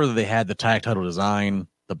 I'm sure that they had the tag title design,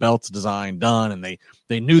 the belts design done, and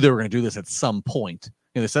they knew they were going to do this at some point.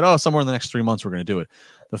 They said, oh, somewhere in the next 3 months we're going to do it.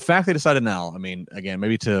 The fact they decided now, I mean, again,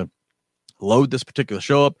 maybe to load this particular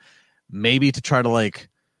show up, maybe to try to, like,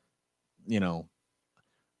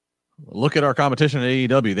 look at our competition at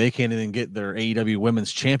AEW. They can't even get their AEW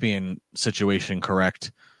Women's Champion situation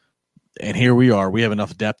correct. And here we are. We have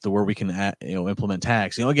enough depth to where we can, implement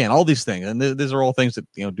tags. Again, all these things, and these are all things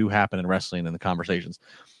that do happen in wrestling and the conversations.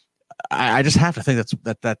 I just have to think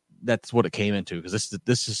that's what it came into, because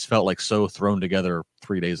this just felt like so thrown together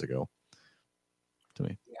 3 days ago to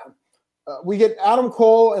me. Yeah. We get Adam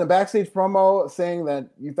Cole in a backstage promo saying that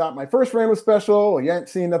you thought my first reign was special. Well, you ain't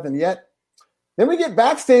seen nothing yet. Then we get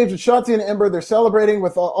backstage with Shotzi and Ember. They're celebrating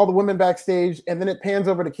with all the women backstage. And then it pans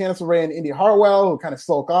over to Candice LeRae and Indy Hartwell, who kind of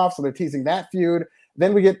sulk off. So they're teasing that feud.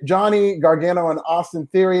 Then we get Johnny Gargano and Austin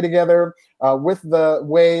Theory together with the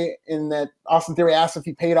way in that Austin Theory asks if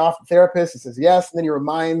he paid off the therapist. He says yes. And then he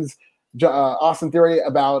reminds Austin Theory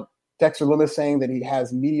about Dexter Lumis saying that he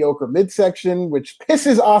has mediocre midsection, which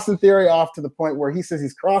pisses Austin Theory off to the point where he says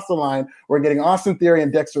he's crossed the line. We're getting Austin Theory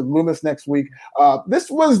and Dexter Lumis next week. This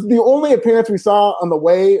was the only appearance we saw on the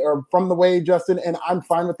way, or from the way, Justin, and I'm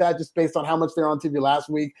fine with that just based on how much they were on TV last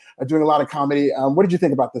week, doing a lot of comedy. What did you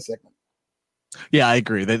think about this segment? Yeah, I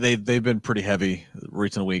agree. They've been pretty heavy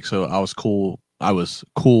recent weeks, so I was cool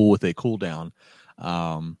with a cool down.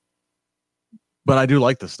 But I do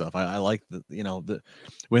like this stuff. I like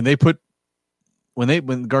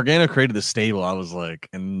when Gargano created the stable, I was like,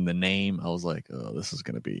 and the name, I was like, oh, this is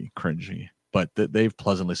going to be cringy. But they've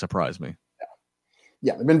pleasantly surprised me.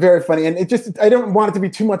 Yeah, they've been very funny, and I don't want it to be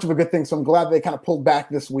too much of a good thing, so I'm glad they kind of pulled back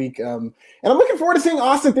this week. And I'm looking forward to seeing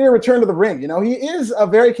Austin Theory return to the ring. He is a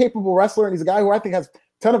very capable wrestler, and he's a guy who I think has a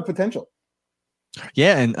ton of potential.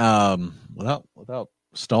 Yeah, and without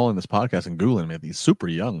stalling this podcast and Googling him, he's super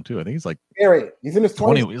young too. I think he's like he's in his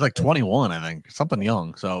 20s. He's like 21, I think, something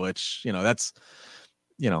young. So it's that's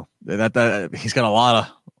that he's got a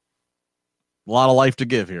lot of life to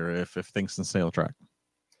give here if things can stay on track.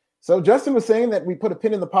 So Justin was saying that we put a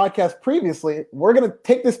pin in the podcast previously. We're going to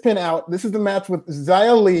take this pin out. This is the match with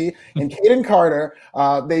Xia Li and Kaden Carter.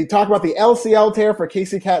 They talk about the LCL tear for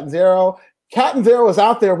Casey Catanzaro. Catanzaro is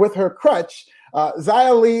out there with her crutch.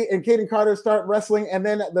 Xia Li and Kaden Carter start wrestling, and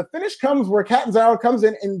then the finish comes where Catanzaro comes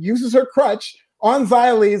in and uses her crutch on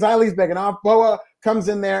Xia Li. Xia Li's begging off. Boa comes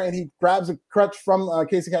in there, and he grabs a crutch from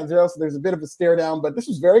Casey Catanzaro, so there's a bit of a stare down, but this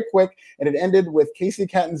was very quick, and it ended with Casey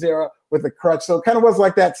Catanzaro with a crutch. So it kind of was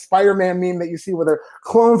like that Spider-Man meme that you see where their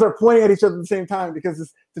clones are pointing at each other at the same time,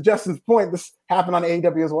 because to Justin's point, this happened on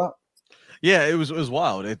AEW as well. Yeah, it was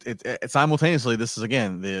wild. It simultaneously, this is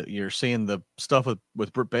again you're seeing the stuff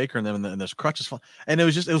with Britt Baker and them, and there's crutches, and it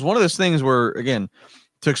was one of those things where, again,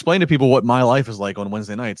 to explain to people what my life is like on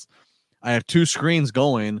Wednesday nights, I have two screens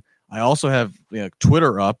going. I also have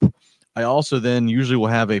Twitter up. I also then usually will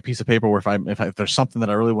have a piece of paper where if there's something that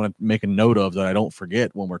I really want to make a note of that I don't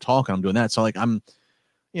forget when we're talking, I'm doing that. So like I'm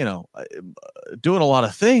doing a lot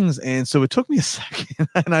of things, and so it took me a second,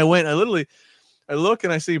 and I look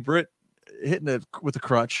and I see Britt hitting it with a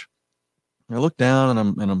crutch. And I look down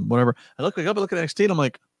and I'm whatever. I look at NXT and I'm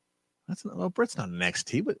like, Britt's not an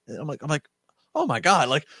NXT, but I'm like, oh my God,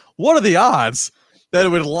 like what are the odds that it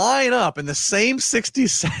would line up in the same 60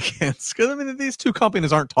 seconds? Because I mean, these two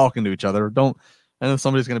companies aren't talking to each other. I know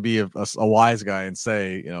somebody's going to be a wise guy and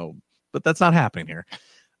say, but that's not happening here.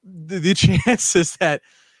 The chances that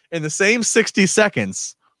in the same 60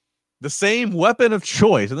 seconds, the same weapon of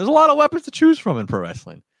choice, and there's a lot of weapons to choose from in pro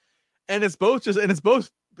wrestling. And it's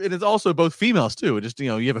also both females too. It just, you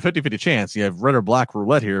have a 50-50 chance. You have red or black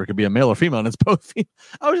roulette here. It could be a male or female, and it's both female.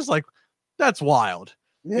 I was just like, that's wild.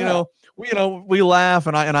 Yeah. We laugh,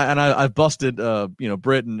 and I've busted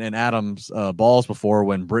Britt and Adam's balls before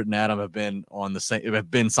when Britt and Adam have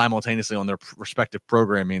been simultaneously on their respective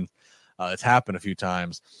programming. It's happened a few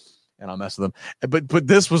times, and I'll mess with them. But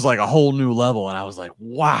this was like a whole new level, and I was like,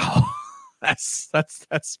 wow, that's.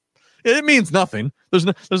 It means nothing.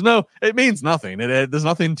 It means nothing. There's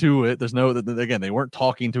nothing to it. There's no, again, they weren't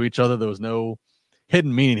talking to each other. There was no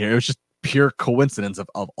hidden meaning here. It was just pure coincidence of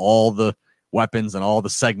all the weapons and all the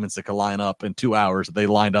segments that could line up in 2 hours. They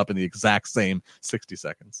lined up in the exact same 60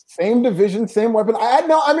 seconds. Same division, same weapon.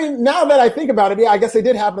 Now that I think about it, yeah, I guess they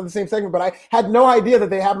did happen in the same segment, but I had no idea that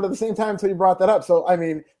they happened at the same time until you brought that up. So, I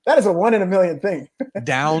mean, that is a 1 in a million thing.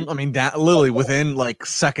 Literally within like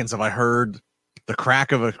seconds of I heard the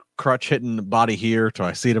crack of a crutch hitting the body here to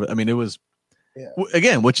I see it. I mean, it was,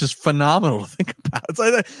 again, which is phenomenal to think about.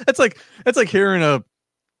 It's like hearing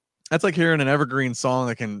an evergreen song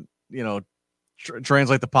that can,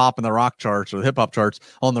 translate the pop and the rock charts or the hip hop charts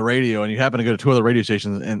on the radio, and you happen to go to 2 other radio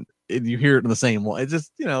stations and you hear it in the same one. It's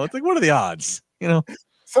just, it's like, what are the odds?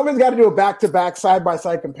 Someone's got to do a back-to-back,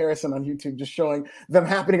 side-by-side comparison on YouTube, just showing them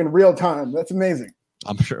happening in real time. That's amazing.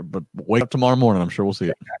 I'm sure, but wake up tomorrow morning. I'm sure we'll see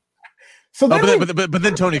it. So then but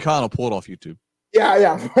then Tony Khan will pull it off YouTube.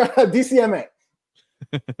 Yeah. DCMA.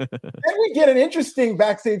 Then we get an interesting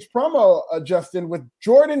backstage promo, Justin, with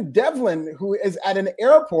Jordan Devlin, who is at an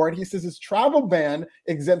airport. He says his travel ban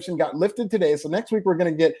exemption got lifted today. So next week we're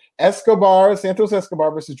going to get Santos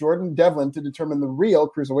Escobar versus Jordan Devlin to determine the real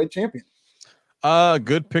Cruiserweight champion.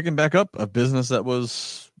 Good picking back up a business that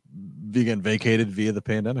was vacated via the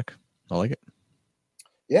pandemic. I like it.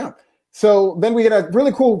 Yeah. So then we get a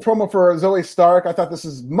really cool promo for Zoe Stark. I thought this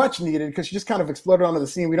was much needed because she just kind of exploded onto the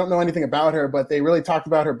scene. We don't know anything about her, but they really talked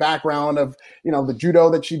about her background of, the judo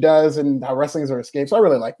that she does and how wrestling is her escape. So I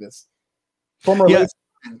really like this.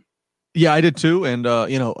 Yeah, I did too. And,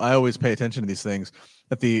 I always pay attention to these things.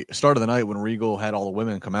 At the start of the night when Regal had all the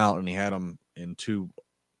women come out and he had them in two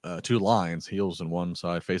lines, heels on one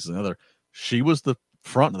side, faces on the other, she was the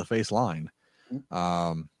front of the face line.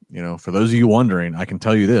 For those of you wondering, I can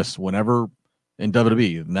tell you this: whenever in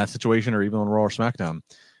WWE, in that situation, or even on Raw or SmackDown,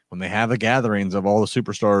 when they have the gatherings of all the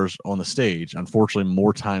superstars on the stage, unfortunately,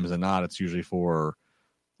 more times than not, it's usually for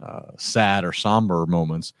sad or somber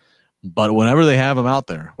moments. But whenever they have them out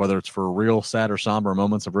there, whether it's for real sad or somber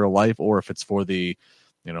moments of real life, or if it's for the,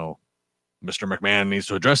 Mr. McMahon needs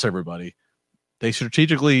to address everybody, they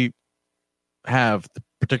strategically have the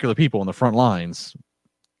particular people on the front lines,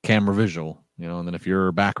 camera visual. And then if you're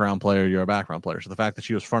a background player, you're a background player. So the fact that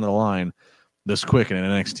she was front of the line this quick in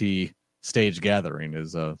an NXT stage gathering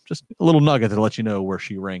is just a little nugget to let you know where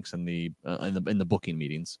she ranks in the booking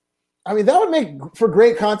meetings. I mean, that would make for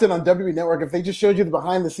great content on WWE Network if they just showed you the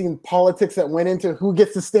behind-the-scenes politics that went into who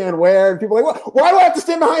gets to stand where. And people are like, well, why do I have to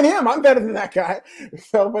stand behind him? I'm better than that guy.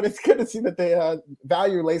 So, but it's good to see that they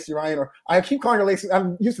value Lacey Ryan, or I keep calling her Lacey.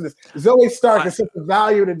 I'm used to this. Zoe Stark is such a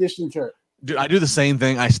valued addition to her. Dude, I do the same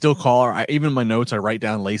thing. I still call her. Even in my notes, I write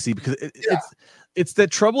down Lacey because it's that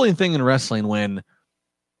troubling thing in wrestling when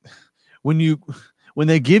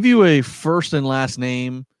they give you a first and last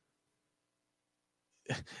name.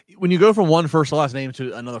 When you go from one first and last name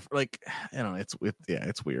to another,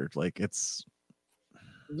 it's weird. Like it's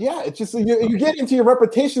just you get into your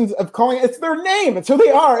reputations of calling it's their name, it's who they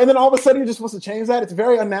are, and then all of a sudden you're just supposed to change that. It's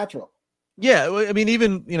very unnatural. Yeah, I mean,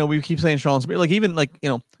 even we keep saying Sean Spears,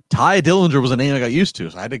 Ty Dillinger was a name I got used to,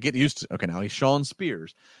 so I had to get used to. Okay, now he's Sean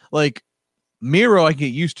Spears. Like Miro, I can get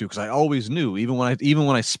used to because I always knew. Even when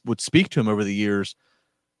I would speak to him over the years,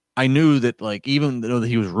 I knew that even though that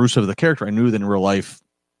he was Rusev the character, I knew that in real life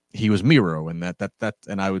he was Miro, and that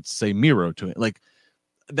and I would say Miro to it. Like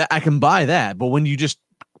that, I can buy that. But when you just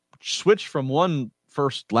switch from one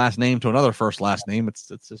first last name to another first last name, it's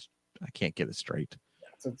just I can't get it straight.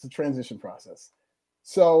 It's a transition process.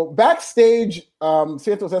 So backstage,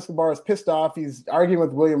 Santos Escobar is pissed off. He's arguing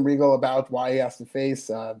with William Regal about why he has to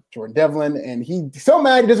face Jordan Devlin, and he's so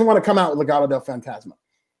mad he doesn't want to come out with Legado del Fantasma.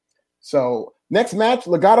 So next match,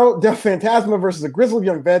 Legado del Fantasma versus the Grizzled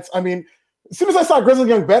Young Vets. I mean, as soon as I saw Grizzled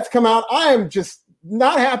Young Vets come out, I am just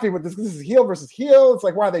not happy with this. This is heel versus heel. It's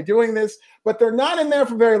like, why are they doing this? But they're not in there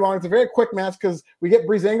for very long. It's a very quick match because we get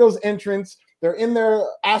Breezango's entrance. They're in their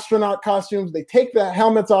astronaut costumes. They take the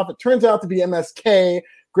helmets off. It turns out to be MSK.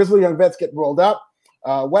 Grizzly Young Vets get rolled up.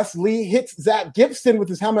 Wes Lee hits Zach Gibson with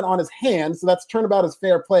his helmet on his hand. So that's turnabout is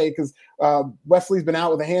fair play because Wesley's been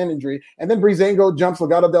out with a hand injury. And then Breezango jumps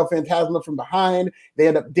Legado del Fantasma from behind. They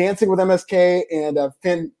end up dancing with MSK,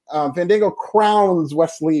 and Fandango crowns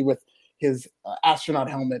Wes Lee with his astronaut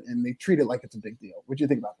helmet, and they treat it like it's a big deal. What do you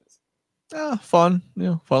think about this? Fun,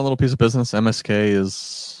 fun little piece of business. MSK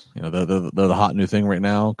is... they're the hot new thing right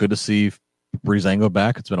now. Good to see Breezango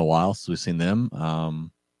back. It's been a while since we've seen them.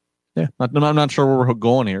 I'm not sure where we're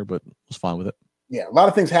going here, but I was fine with it. Yeah, a lot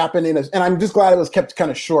of things happened, and I'm just glad it was kept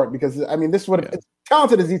kind of short because I mean, this would have as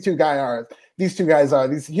talented as these two guys are.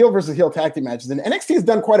 These heel versus heel tag team matches, and NXT has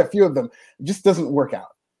done quite a few of them. It just doesn't work out.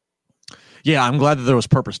 Yeah, I'm glad that there was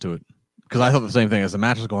purpose to it because I thought the same thing as the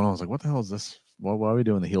match was going on. I was like, what the hell is this? Why are we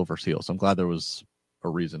doing the heel versus heel? So I'm glad there was a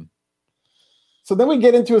reason. So then we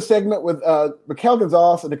get into a segment with Raquel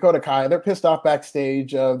Gonzalez and Dakota Kai. They're pissed off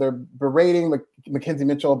backstage. They're berating Mackenzie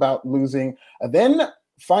Mitchell about losing. Then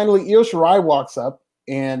finally, Io Shirai walks up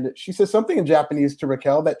and she says something in Japanese to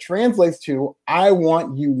Raquel that translates to, "I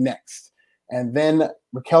want you next." And then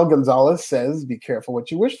Raquel Gonzalez says, "Be careful what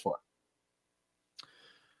you wish for."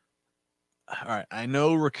 All right. I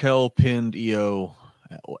know Raquel pinned Io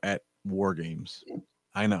at War Games.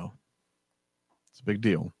 I know. It's a big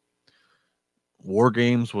deal. War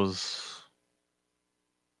Games was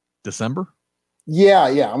December? Yeah.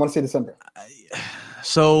 I want to say December.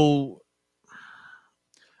 So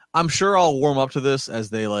I'm sure I'll warm up to this as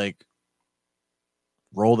they like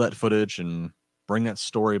roll that footage and bring that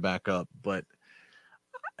story back up. But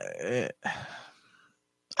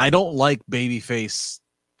I don't like babyface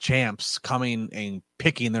champs coming and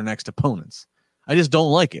picking their next opponents. I just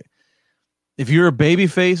don't like it. If you're a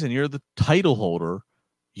babyface and you're the title holder,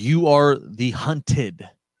 you are the hunted.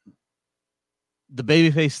 The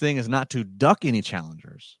babyface thing is not to duck any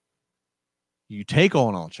challengers. You take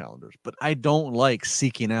on all challengers, but I don't like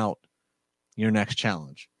seeking out your next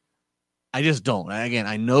challenge. I just don't. Again,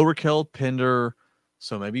 I know Raquel pinned her,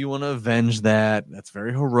 so maybe you want to avenge that. That's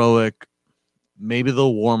very heroic. Maybe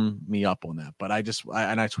they'll warm me up on that. But I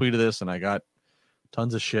tweeted this and I got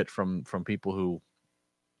tons of shit from people who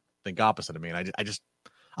think opposite of me. And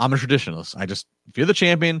I'm a traditionalist. If you're the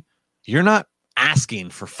champion, you're not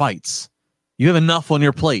asking for fights. You have enough on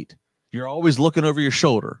your plate. You're always looking over your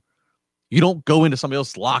shoulder. You don't go into somebody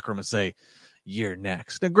else's locker room and say, "You're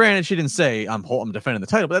next." Now, granted, she didn't say I'm defending the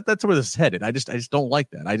title, but that's where this is headed. I just don't like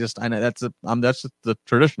that. I know that's just the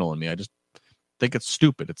traditional in me. I just think it's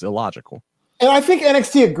stupid. It's illogical. And I think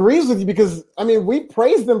NXT agrees with you because, I mean, we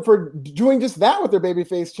praised them for doing just that with their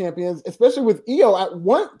babyface champions, especially with Io. At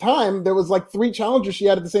one time, there was like 3 challengers she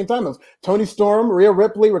had at the same time. It was Toni Storm, Rhea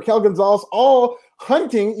Ripley, Raquel Gonzalez, all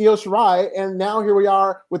hunting Io Shirai. And now here we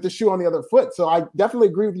are with the shoe on the other foot. So I definitely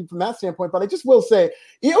agree with you from that standpoint. But I just will say,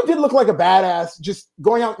 Io did look like a badass just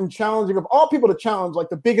going out and challenging, of all people to challenge, like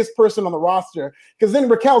the biggest person on the roster. Because then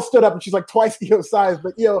Raquel stood up and she's like twice Io's size.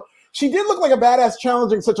 But Io, she did look like a badass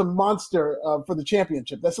challenging such a monster for the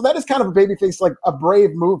championship. So that is kind of a babyface, like a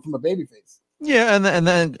brave move from a babyface. Yeah,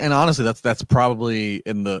 and honestly, that's probably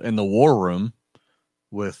in the war room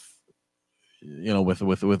with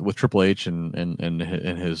Triple H and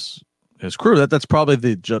his crew. That's probably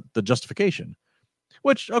the justification.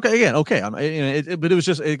 Which okay. But it was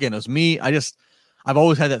just, again, it was me. I've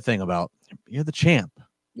always had that thing about, you're the champ,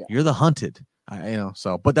 you're the hunted.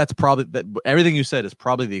 But that's probably that. Everything you said is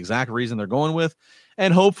probably the exact reason they're going with,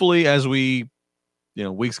 and hopefully, as we,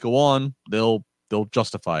 weeks go on, they'll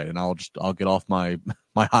justify it, and I'll get off my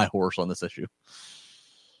high horse on this issue.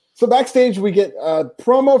 So backstage, we get a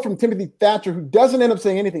promo from Timothy Thatcher, who doesn't end up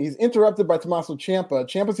saying anything. He's interrupted by Tommaso Ciampa.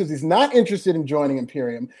 Ciampa says he's not interested in joining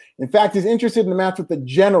Imperium. In fact, he's interested in the match with the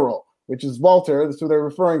General, which is Walter. That's who they're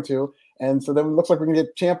referring to. And so then it looks like we're going to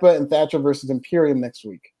get Ciampa and Thatcher versus Imperium next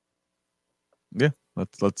week. Yeah,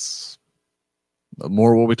 let's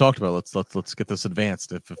more what we talked about. Let's get this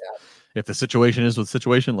advanced. If the situation is with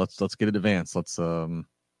situation, let's get it advanced. Let's do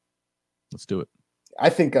it. I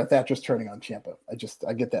think Thatcher's turning on Ciampa.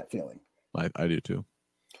 I get that feeling. I do too.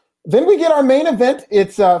 Then we get our main event.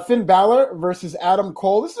 It's Finn Balor versus Adam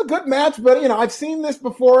Cole. This is a good match, but I've seen this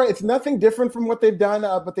before. It's nothing different from what they've done,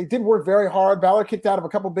 but they did work very hard. Balor kicked out of a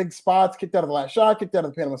couple big spots, kicked out of the Last Shot, kicked out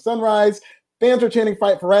of the Panama Sunrise. Fans are chanting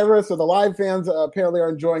 "Fight Forever," so the live fans apparently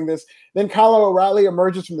are enjoying this. Then Kyle O'Reilly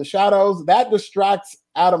emerges from the shadows. That distracts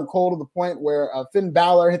Adam Cole to the point where Finn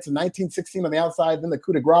Balor hits a 1916 on the outside, then the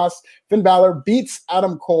coup de grace. Finn Balor beats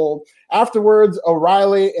Adam Cole. Afterwards,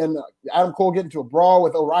 O'Reilly and Adam Cole get into a brawl,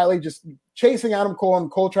 with O'Reilly just chasing Adam Cole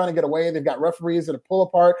and Cole trying to get away. They've got referees that are pull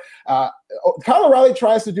apart. Kyle O'Reilly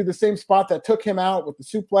tries to do the same spot that took him out with the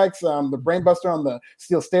suplex, the brainbuster on the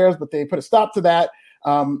steel stairs, but they put a stop to that.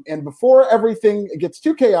 And before everything gets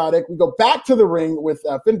too chaotic, we go back to the ring with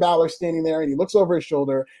Finn Balor standing there, and he looks over his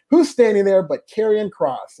shoulder. Who's standing there but Karrion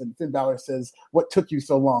Kross? And Finn Balor says, "What took you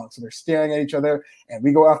so long?" So they're staring at each other, and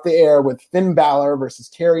we go off the air with Finn Balor versus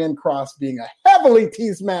Karrion Kross being a heavily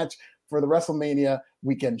teased match for the WrestleMania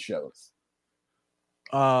weekend shows.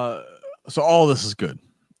 So all this is good.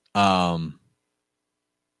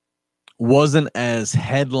 Wasn't as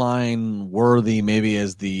headline worthy maybe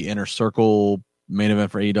as the Inner Circle main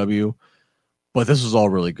event for AEW, but this was all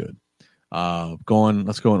really good.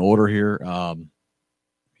 Let's go in order here. Come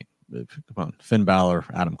on, Finn Balor,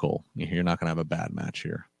 Adam Cole. You're not going to have a bad match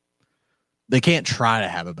here. They can't try to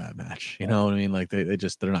have a bad match. You know what I mean? Like they're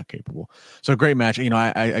not capable. So great match.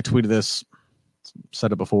 I tweeted this,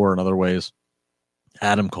 said it before in other ways.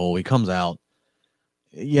 Adam Cole, he comes out,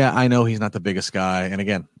 Yeah, I know he's not the biggest guy. And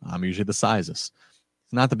again, I'm usually the sizest.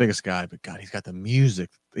 He's not the biggest guy, but God, he's got the music.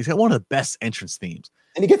 He's got one of the best entrance themes.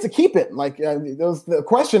 And he gets to keep it. Like, there was the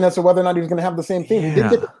question as to whether or not he was going to have the same theme. Yeah. He did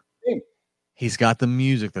get the theme. He's got the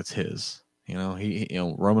music that's his.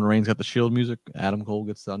 Roman Reigns got the Shield music. Adam Cole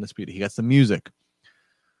gets the Undisputed. He gets the music.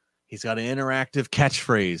 He's got an interactive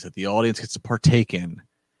catchphrase that the audience gets to partake in.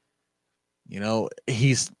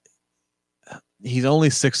 He's only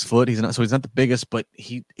 6 foot. He's not the biggest, but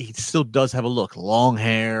he still does have a look. Long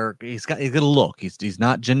hair. He's got a look. He's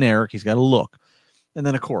not generic. He's got a look. And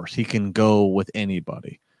then of course he can go with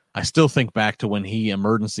anybody. I still think back to when he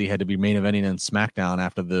emergency had to be main eventing in SmackDown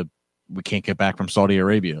after the we can't get back from Saudi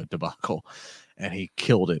Arabia debacle, and he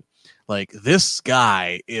killed it. Like this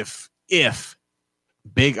guy, if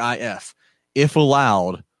big if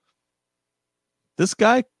allowed, this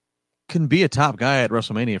guy can be a top guy at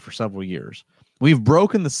WrestleMania for several years. We've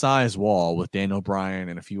broken the size wall with Daniel Bryan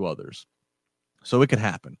and a few others, so it could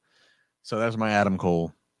happen. So that's my Adam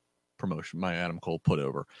Cole promotion, my Adam Cole put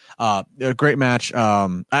over. A great match.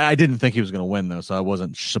 I didn't think he was going to win though, so I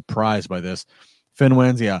wasn't surprised by this. Finn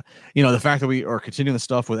wins, yeah. The fact that we are continuing the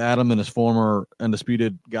stuff with Adam and his former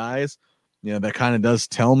Undisputed guys, that kind of does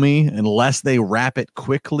tell me, unless they wrap it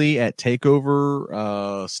quickly at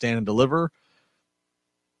TakeOver, Stand and Deliver.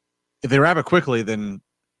 If they wrap it quickly, then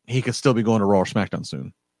he could still be going to Raw or SmackDown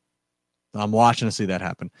soon. I'm watching to see that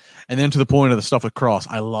happen. And then to the point of the stuff with Cross,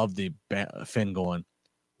 I love the Finn going,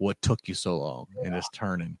 "What took you so long?" And just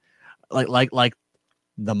turning, like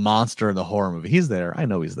the monster in the horror movie. He's there. I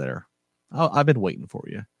know he's there. I've been waiting for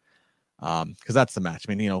you, because that's the match.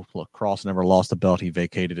 I mean, look, Cross never lost the belt. He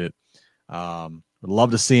vacated it. Would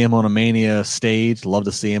love to see him on a Mania stage. Love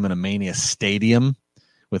to see him in a Mania stadium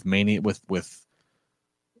with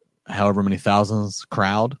however many thousands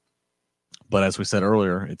crowd. But as we said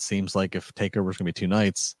earlier, it seems like if TakeOver is going to be 2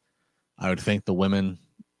 nights, I would think the women's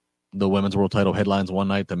world title headlines one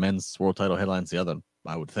night, the men's world title headlines the other.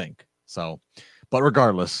 I would think so. But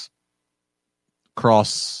regardless,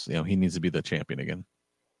 Cross, he needs to be the champion again.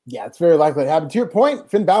 Yeah, it's very likely to happen. To your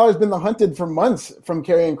point, Finn Balor's been the hunted for months from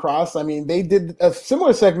Karrion Kross. I mean, they did a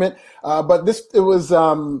similar segment, but it was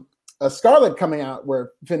Scarlett coming out where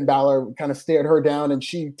Finn Balor kind of stared her down and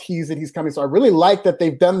she teased that he's coming. So I really like that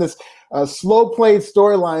they've done this slow-played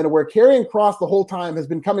storyline where Karrion Kross the whole time has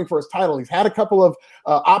been coming for his title. He's had a couple of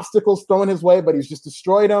obstacles thrown his way, but he's just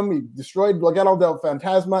destroyed them. He destroyed Legado del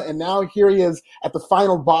Fantasma, and now here he is at the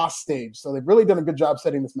final boss stage. So they've really done a good job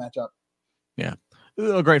setting this match up. Yeah,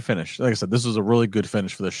 a great finish. Like I said, this was a really good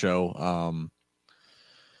finish for the show.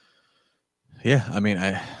 Yeah, I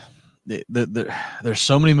mean, there's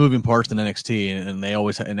so many moving parts in NXT, and they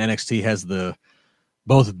always and NXT has the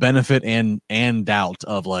both benefit and doubt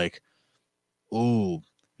of like, ooh,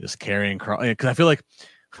 is Karrion Kross? Because I feel like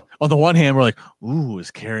on the one hand we're like, ooh, is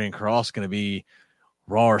Karrion Kross going to be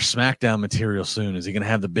Raw or SmackDown material soon? Is he going to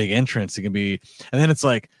have the big entrance? He can be, and then it's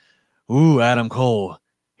like, ooh, Adam Cole,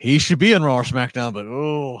 he should be in Raw or SmackDown, but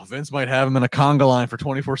oh, Vince might have him in a conga line for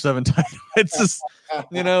 24/7 title. It's just,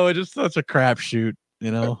 it's just such a crapshoot.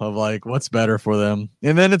 Of like what's better for them.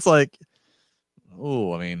 And then it's like,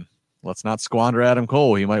 oh, I mean, let's not squander Adam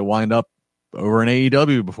Cole. He might wind up over in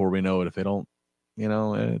AEW before we know it if they don't,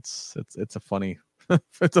 it's a funny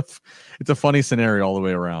it's a funny scenario all the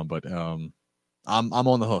way around. But I'm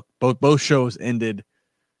on the hook. Both shows ended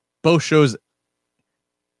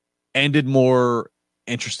more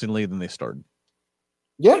interestingly than they started.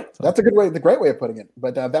 Yeah, that's a great way of putting it.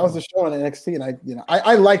 But that was the show on NXT, and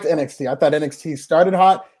I liked NXT. I thought NXT started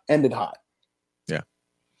hot, ended hot. Yeah.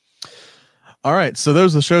 All right, so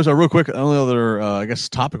those are the shows. Real quick, only other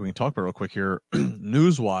topic we can talk about real quick here,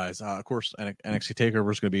 news wise. Of course, NXT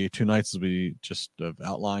Takeover is going to be 2 nights, as we just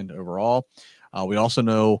outlined overall. We also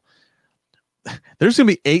know there's going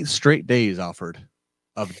to be 8 straight days, Alfred,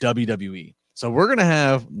 of WWE. So we're going to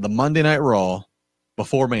have the Monday Night Raw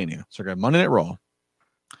before Mania. So we're going to have Monday Night Raw.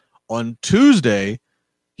 On Tuesday,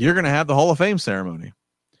 you're going to have the Hall of Fame ceremony.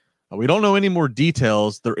 We don't know any more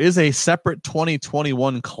details. There is a separate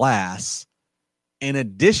 2021 class in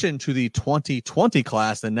addition to the 2020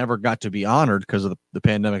 class that never got to be honored because of the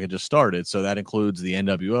pandemic had just started. So that includes the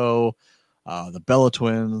NWO, the Bella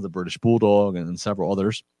Twins, the British Bulldog, and several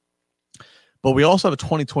others. But we also have a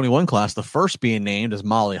 2021 class, the first being named as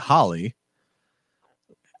Molly Holly.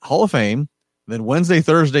 Hall of Fame, then Wednesday,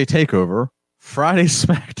 Thursday TakeOver, Friday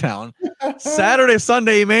SmackDown, Saturday,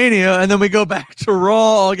 Sunday Mania, and then we go back to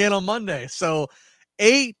Raw again on Monday. So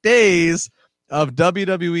 8 days of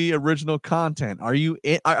WWE original content. Are you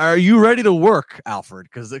ready to work, Alfred?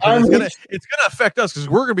 Because it's gonna affect us because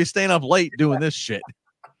we're gonna be staying up late doing this shit.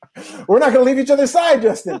 We're not going to leave each other's side,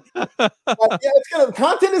 Justin.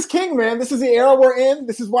 Content is king, man. This is the era we're in.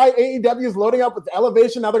 This is why AEW is loading up with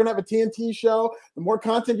Elevation. Now they're going to have a TNT show. The more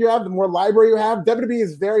content you have, the more library you have. WWE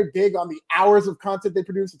is very big on the hours of content they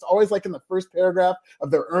produce. It's always like in the first paragraph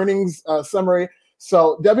of their earnings summary.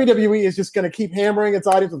 So WWE is just going to keep hammering its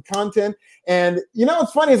audience with content. And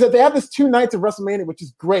what's funny is that they have this 2 nights of WrestleMania, which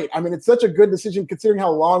is great. I mean, it's such a good decision considering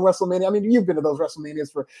how long WrestleMania. I mean, you've been to those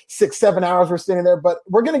WrestleManias for 6-7 hours. We're standing there, but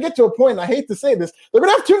we're going to get to a point, and I hate to say this, they're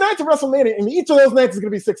going to have 2 nights of WrestleMania, and each of those nights is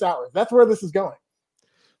going to be 6 hours. That's where this is going.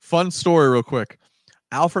 Fun story real quick.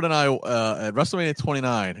 Alfred and I at WrestleMania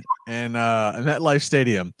 29 and MetLife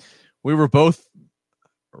Stadium, we were both,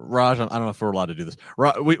 Raj, I don't know if we're allowed to do this.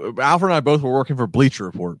 Alfred and I both were working for Bleacher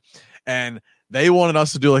Report, and they wanted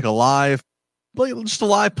us to do like just a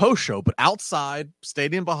live post show, but outside,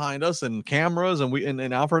 stadium behind us, and cameras,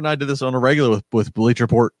 and Alfred and I did this on a regular with Bleacher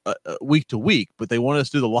Report week to week, but they wanted us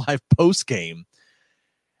to do the live post game,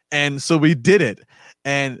 and so we did it.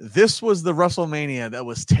 And this was the WrestleMania that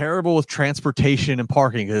was terrible with transportation and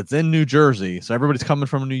parking because it's in New Jersey, so everybody's coming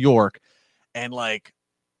from New York, and like,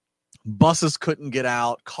 buses couldn't get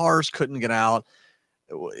out, cars couldn't get out.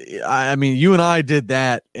 I mean, you and I did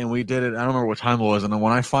that, and we did it. I don't remember what time it was. And then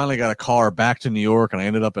when I finally got a car back to New York, and I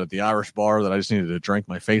ended up at the Irish bar that I just needed to drink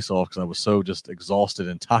my face off because I was so just exhausted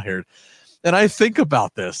and tired. And I think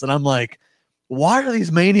about this, and I'm like, why are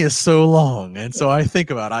these manias so long? And so I think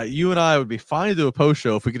about you and I would be fine to do a post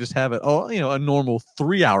show if we could just have it, a normal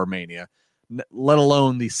 3-hour mania, let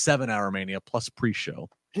alone the 7-hour mania plus pre-show.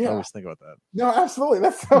 Yeah. I always think about that. No, absolutely.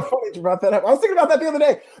 That's so funny you brought that up. I was thinking about that the other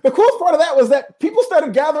day. The coolest part of that was that people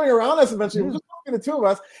started gathering around us eventually. It was just the 2 of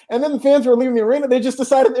us. And then the fans were leaving the arena. They just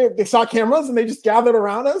decided they saw cameras and they just gathered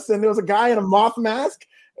around us. And there was a guy in a moth mask.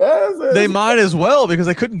 They might as well because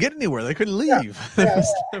they couldn't get anywhere. They couldn't leave. Yeah.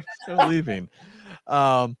 They're still leaving.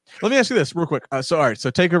 Let me ask you this real quick. All right. So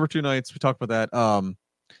TakeOver 2 nights. We talked about that.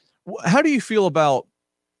 How do you feel about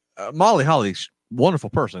Molly Holly? Wonderful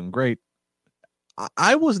person. Great.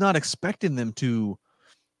 I was not expecting them to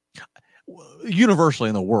universally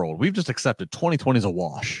in the world. We've just accepted 2020 is a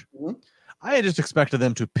wash. Mm-hmm. I had just expected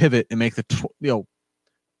them to pivot and make the,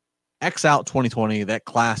 X out 2020. That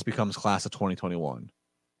class becomes class of 2021.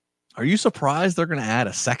 Are you surprised they're going to add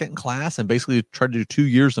a second class and basically try to do 2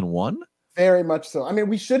 years in one? Very much so. I mean,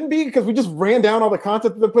 we shouldn't be because we just ran down all the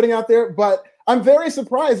content that they're putting out there, but I'm very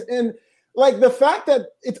surprised. And like the fact that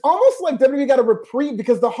it's almost like WWE got a reprieve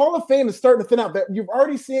because the Hall of Fame is starting to thin out. That you've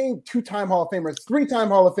already seen 2-time Hall of Famers, 3-time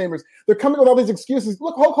Hall of Famers. They're coming with all these excuses.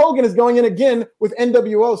 Look, Hulk Hogan is going in again with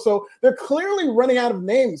NWO. So they're clearly running out of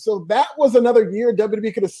names. So that was another year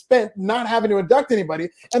WWE could have spent not having to induct anybody,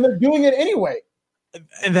 and they're doing it anyway.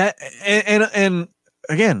 And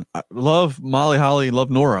again, I love Molly Holly, love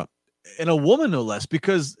Nora, and a woman no less,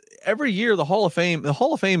 because every year the Hall of Fame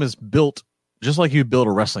is built just like you build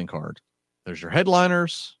a wrestling card. There's your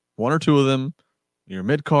headliners, 1 or 2 of them, your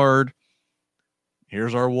mid card.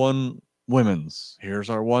 Here's our 1 women's. Here's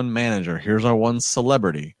our 1 manager. Here's our 1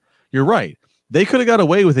 celebrity. You're right. They could have got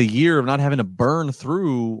away with a year of not having to burn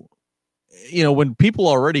through, when people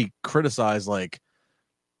already criticize like,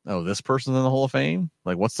 oh, this person's in the Hall of Fame.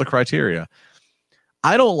 Like, what's the criteria?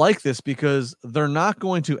 I don't like this because they're not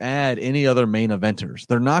going to add any other main eventers.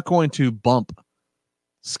 They're not going to bump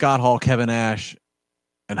Scott Hall, Kevin Nash,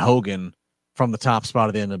 and Hogan from the top spot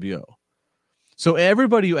of the NWO. So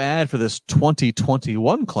everybody you add for this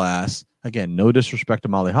 2021 class, again, no disrespect to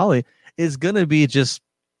Molly Holly, is going to be just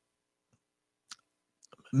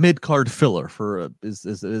mid-card filler for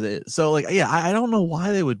so like, yeah, I don't know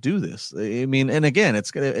why they would do this. I mean, and again,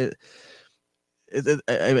 it's probably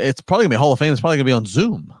gonna be Hall of Fame. It's probably gonna be on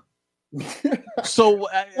Zoom. So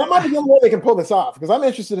that might be the only way they can pull this off, because I'm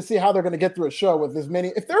interested to see how they're going to get through a show with as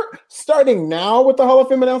many. If they're starting now with the Hall of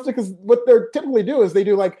Fame announcement, because what they typically do is they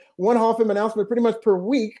do like 1 Hall of Fame announcement pretty much per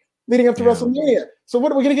week leading up to WrestleMania. So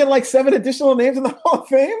what are we going to get, like 7 additional names in the Hall of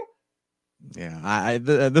Fame? Yeah,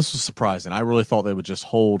 this was surprising. I really thought they would just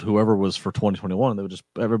hold whoever was for 2021. They would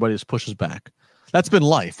everybody just pushes back. That's been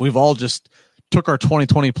life. We've all just took our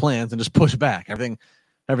 2020 plans and just pushed back everything.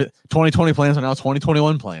 2020 plans are now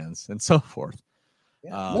 2021 plans, and so forth.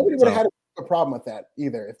 Yeah, nobody would have had a problem with that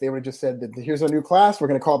either if they would have just said that here's our new class. We're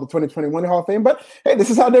going to call it the 2021 Hall of Fame. But hey, this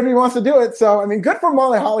is how WWE wants to do it. So I mean, good for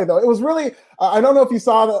Molly Holly though. It was really I don't know if you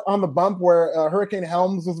saw on the bump where Hurricane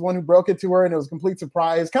Helms was the one who broke it to her, and it was a complete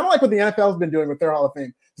surprise, kind of like what the NFL has been doing with their Hall of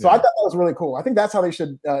Fame. So I thought that was really cool. I think that's how they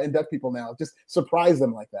should induct people now. Just surprise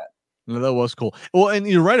them like that. No, that was cool. Well, and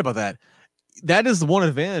you're right about that. That is the one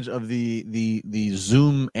advantage of the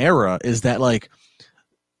Zoom era, is that like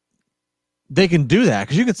they can do that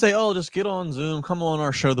because you can say, "Oh, just get on Zoom, come on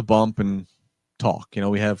our show, The Bump, and talk." You know,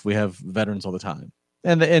 we have veterans all the time,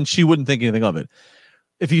 and she wouldn't think anything of it.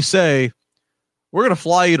 If you say, "We're going to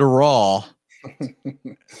fly you to Raw,"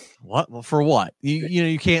 what? Well, for what?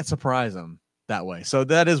 You can't surprise them that way. So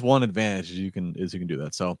that is one advantage you can do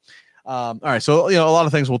that. So, all right. So a lot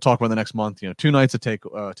of things we'll talk about the next month. 2 nights of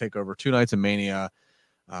takeover, 2 nights of Mania,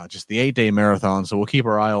 just the 8-day marathon. So we'll keep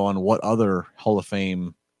our eye on what other Hall of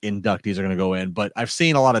Fame inductees are going to go in. But I've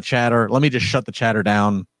seen a lot of chatter. Let me just shut the chatter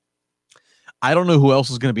down. I don't know who else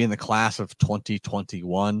is going to be in the class of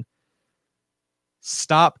 2021.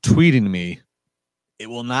 Stop tweeting me. It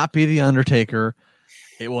will not be The Undertaker.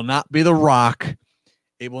 It will not be The Rock.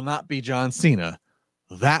 It will not be John Cena.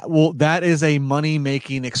 That is a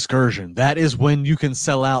money-making excursion. That is when you can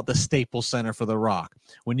sell out the Staples Center for The Rock.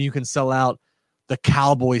 When you can sell out the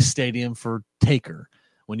Cowboys Stadium for Taker.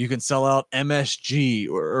 When you can sell out MSG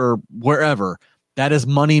or wherever. That is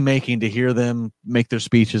money-making to hear them make their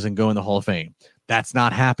speeches and go in the Hall of Fame. That's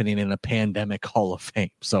not happening in a pandemic Hall of Fame.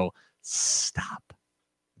 So stop.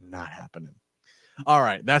 Not happening. All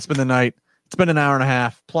right. That's been the night. It's been an hour and a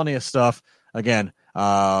half. Plenty of stuff. Again,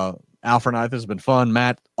 Alfred and I, this has been fun.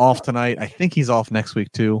 Matt off tonight. I think he's off next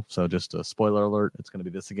week too. So just a spoiler alert. It's going to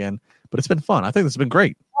be this again. But it's been fun. I think this has been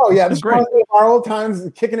great. Oh, yeah. This is great. Our old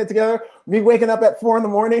times kicking it together. Me waking up at 4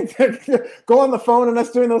 a.m. to go on the phone and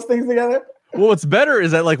us doing those things together. Well, what's better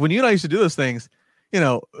is that, like, when you and I used to do those things,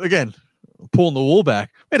 again, pulling the wool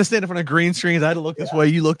back, we had to stand in front of green screens. I had to look this way.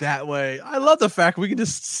 You look that way. I love the fact we can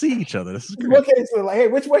just see each other. This is great. Look at each other like, hey,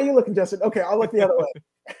 which way are you looking, Justin? Okay, I'll look the other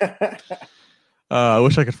way. I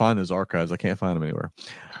wish I could find those archives. I can't find them anywhere.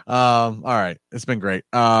 All right. It's been great.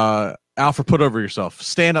 Alfred, put over yourself.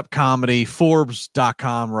 Stand-up comedy,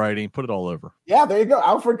 Forbes.com writing. Put it all over. Yeah, there you go.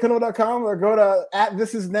 AlfredKinno.com or go to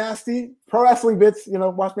 @ThisIsNasty. Pro Wrestling Bits.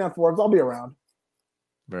 Watch me on Forbes. I'll be around.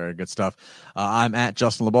 Very good stuff. I'm at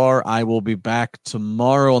Justin LaBar. I will be back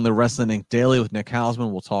tomorrow on the Wrestling Inc. Daily with Nick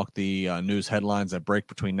Hausman. We'll talk the news headlines that break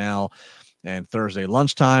between now and Thursday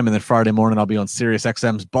lunchtime. And then Friday morning, I'll be on Sirius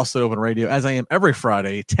XM's Busted Open Radio, as I am every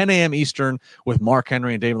Friday, 10 a.m. Eastern with Mark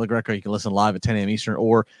Henry and David LaGreca. You can listen live at 10 a.m. Eastern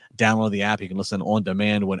or download the app. You can listen on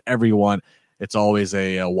demand whenever you want. It's always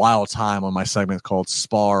a wild time on my segment called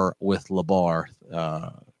Spar with LaBar.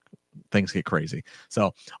 Things get crazy.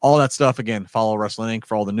 So all that stuff, again, follow Wrestling Inc.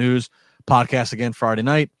 for all the news. Podcast again Friday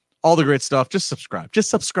night. All the great stuff. Just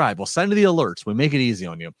subscribe. We'll send you the alerts. We make it easy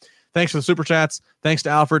on you. Thanks for the super chats. Thanks to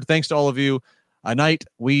Alfred. Thanks to all of you. A night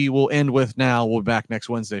we will end with now. We'll be back next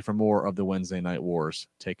Wednesday for more of the Wednesday Night Wars.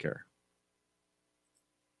 Take care.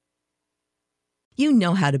 You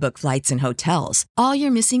know how to book flights and hotels. All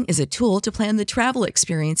you're missing is a tool to plan the travel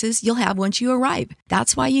experiences you'll have once you arrive.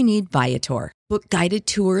 That's why you need Viator. Book guided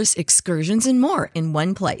tours, excursions, and more in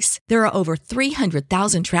one place. There are over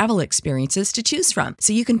 300,000 travel experiences to choose from,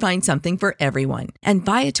 so you can find something for everyone. And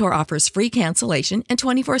Viator offers free cancellation and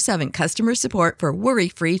 24/7 customer support for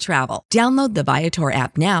worry-free travel. Download the Viator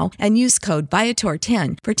app now and use code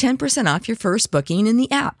Viator10 for 10% off your first booking in the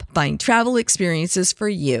app. Find travel experiences for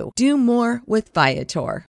you. Do more with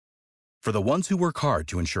Viator. For the ones who work hard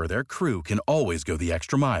to ensure their crew can always go the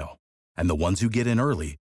extra mile, and the ones who get in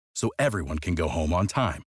early so everyone can go home on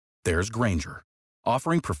time, there's Grainger,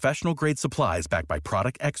 offering professional-grade supplies backed by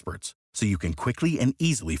product experts so you can quickly and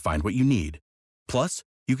easily find what you need. Plus,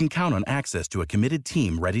 you can count on access to a committed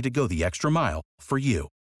team ready to go the extra mile for you.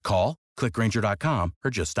 Call, click Grainger.com,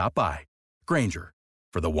 or just stop by. Grainger,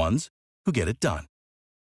 for the ones who get it done.